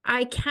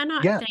 I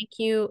cannot Yeah. thank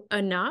you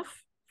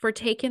enough for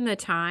taking the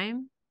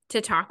time to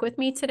talk with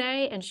me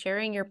today and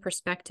sharing your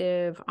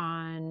perspective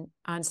on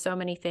so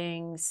many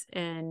things.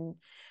 And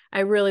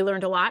I really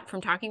learned a lot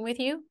from talking with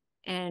you,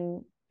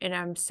 and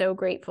I'm so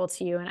grateful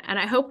to you. And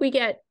I hope we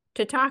get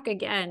to talk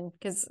again,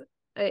 because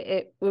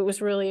it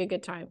was really a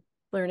good time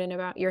learning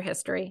about your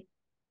history.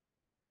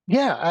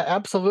 Yeah,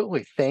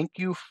 absolutely. Thank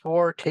you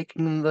for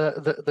taking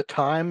the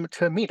time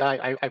to meet.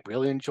 I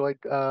really enjoyed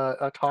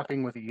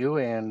talking with you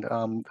and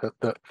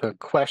the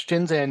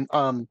questions. And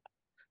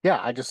yeah,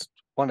 I just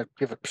want to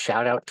give a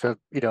shout out to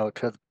to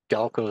the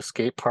Delco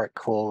Skate Park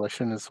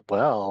Coalition as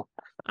well.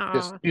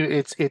 Just Oh,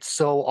 it's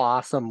so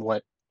awesome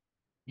what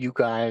you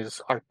guys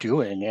are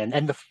doing,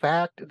 and the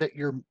fact that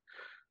you're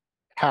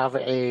have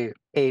a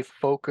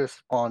focus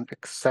on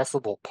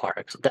accessible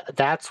parks.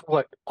 That's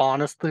what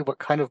honestly what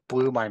kind of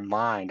blew my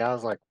mind. I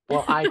was like,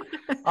 well, I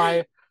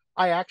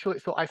I actually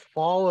so I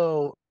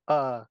follow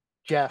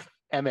Jeff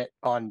Emmett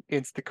on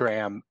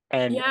Instagram,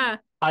 and yeah.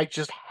 I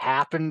just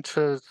happened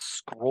to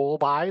scroll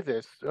by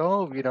this,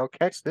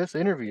 catch this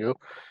interview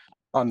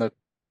on the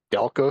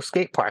Delco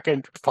Skate Park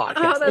and Oh,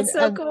 podcast. that's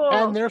so And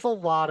cool. there's a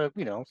lot of,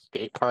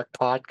 skate park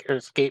or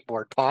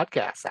skateboard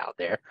podcasts out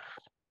there.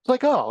 It's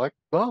like, oh, like,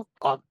 well,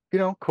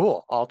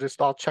 cool. I'll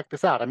check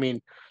this out. I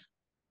mean,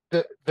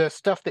 the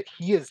stuff that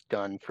he has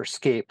done for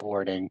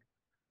skateboarding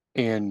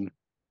in,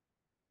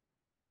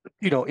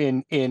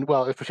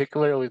 well,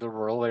 particularly the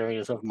rural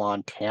areas of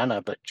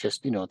Montana, but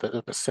just,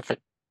 the Pacific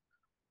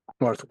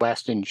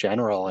Northwest in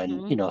general, and,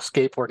 Mhm.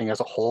 skateboarding as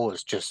a whole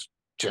is just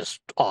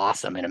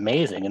awesome and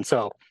amazing. And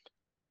so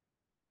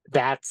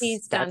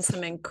He's done that's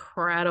some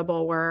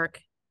incredible work.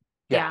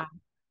 yeah,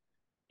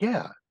 Yeah.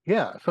 yeah,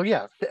 yeah. So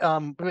yeah,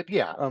 but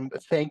yeah,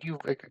 thank you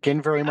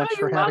again very Oh, much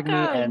for you're having me,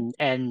 welcome.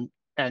 and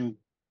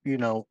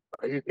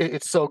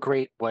it's so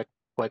great what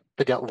what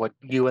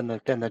you and the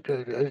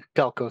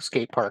Delco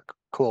Skate Park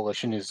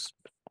Coalition is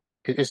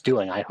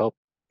doing. I hope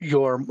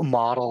your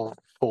model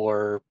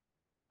for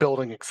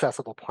building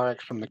accessible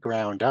parks from the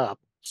ground up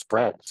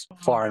spreads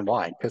far and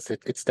wide, because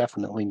it's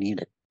definitely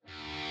needed.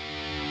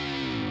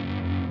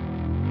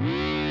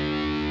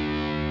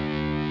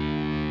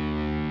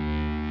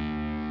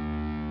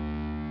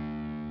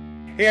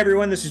 Hey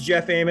everyone, this is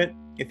Jeff Ament.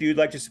 If you'd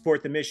like to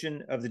support the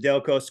mission of the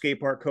Delco Skate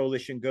Park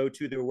Coalition, go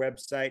to their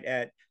website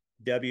at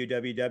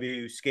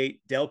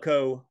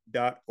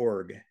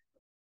www.skatedelco.org.